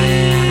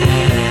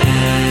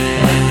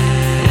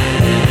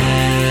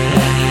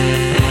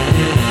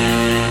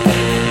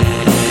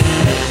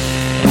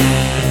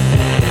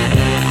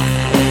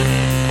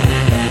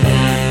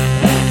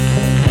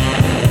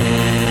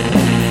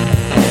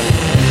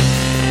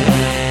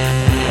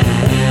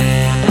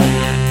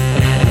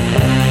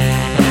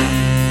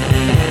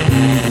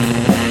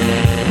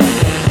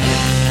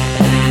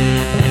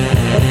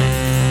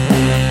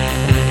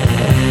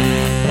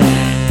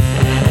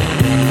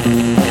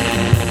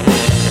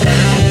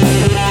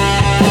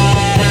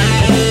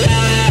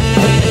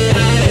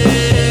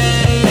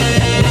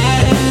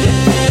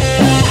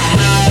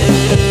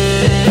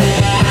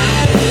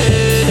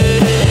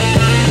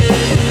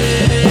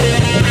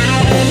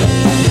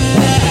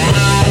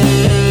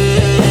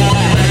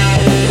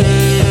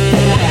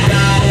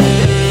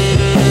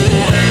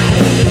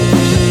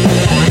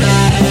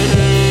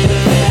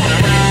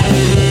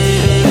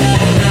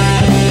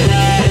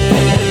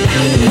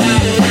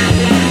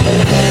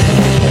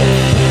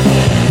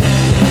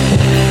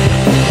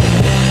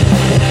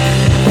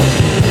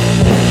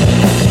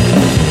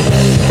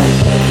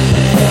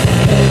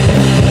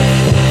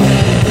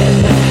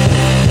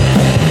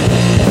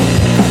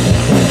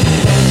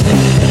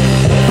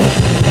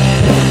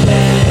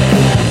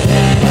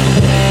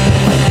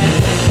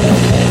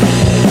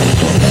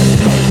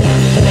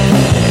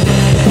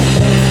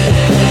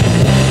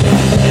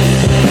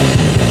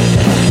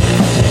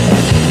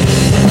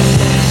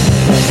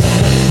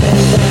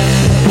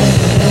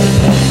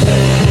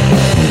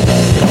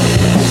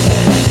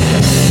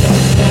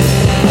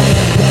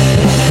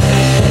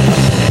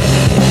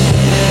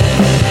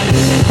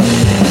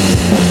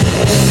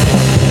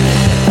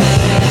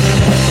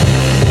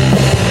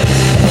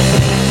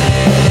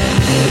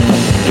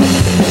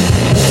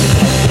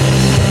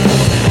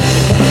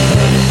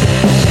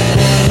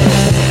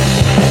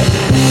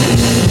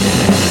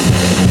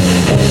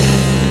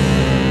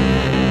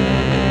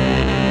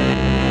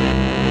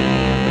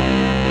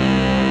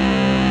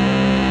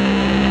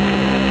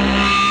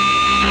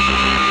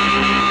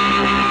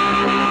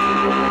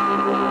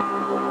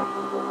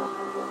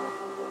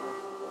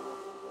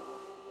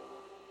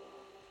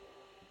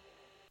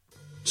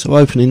 So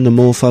opening the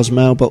More Fuzz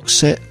mailbox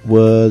set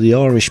were the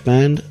Irish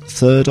band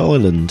Third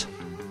Island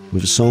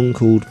with a song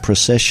called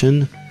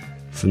Procession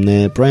from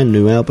their brand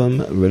new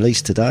album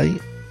released today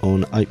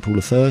on April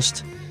the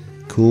 1st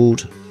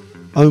called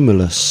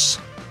Omulus.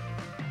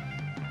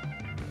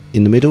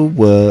 In the middle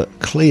were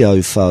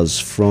Cleo Fuzz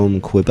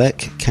from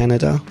Quebec,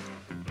 Canada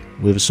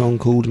with a song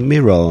called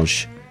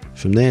Mirage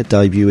from their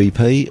debut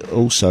EP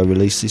also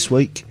released this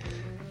week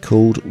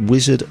called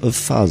Wizard of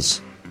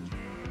Fuzz.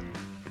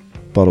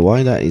 By the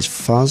way, that is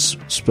fuzz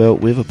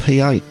spelt with a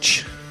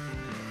PH.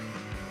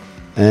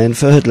 And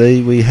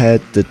thirdly, we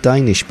had the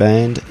Danish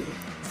band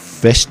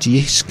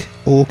Vestjysk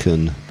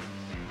Orken.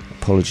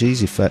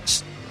 Apologies if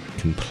that's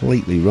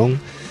completely wrong.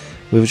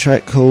 With a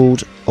track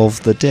called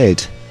Of the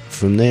Dead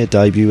from their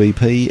debut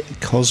EP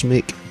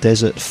Cosmic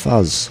Desert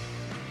Fuzz.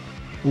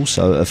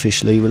 Also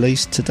officially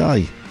released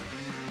today.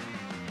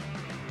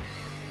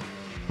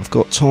 I've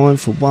got time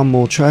for one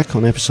more track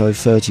on episode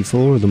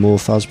 34 of the More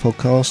Fuzz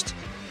podcast.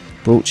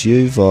 Brought to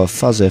you via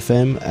Fuzz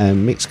FM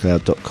and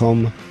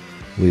Mixcloud.com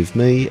with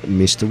me,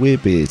 Mr.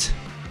 Weirdbeard.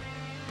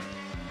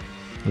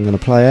 I'm going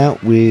to play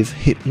out with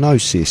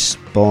Hypnosis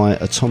by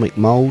Atomic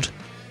Mould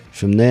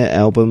from their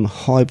album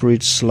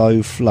Hybrid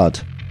Slow Flood,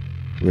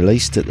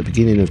 released at the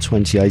beginning of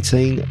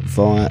 2018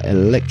 via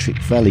Electric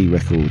Valley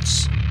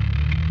Records.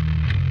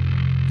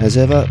 As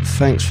ever,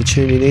 thanks for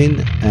tuning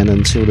in, and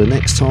until the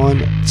next time,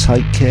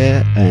 take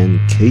care and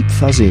keep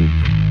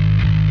fuzzing.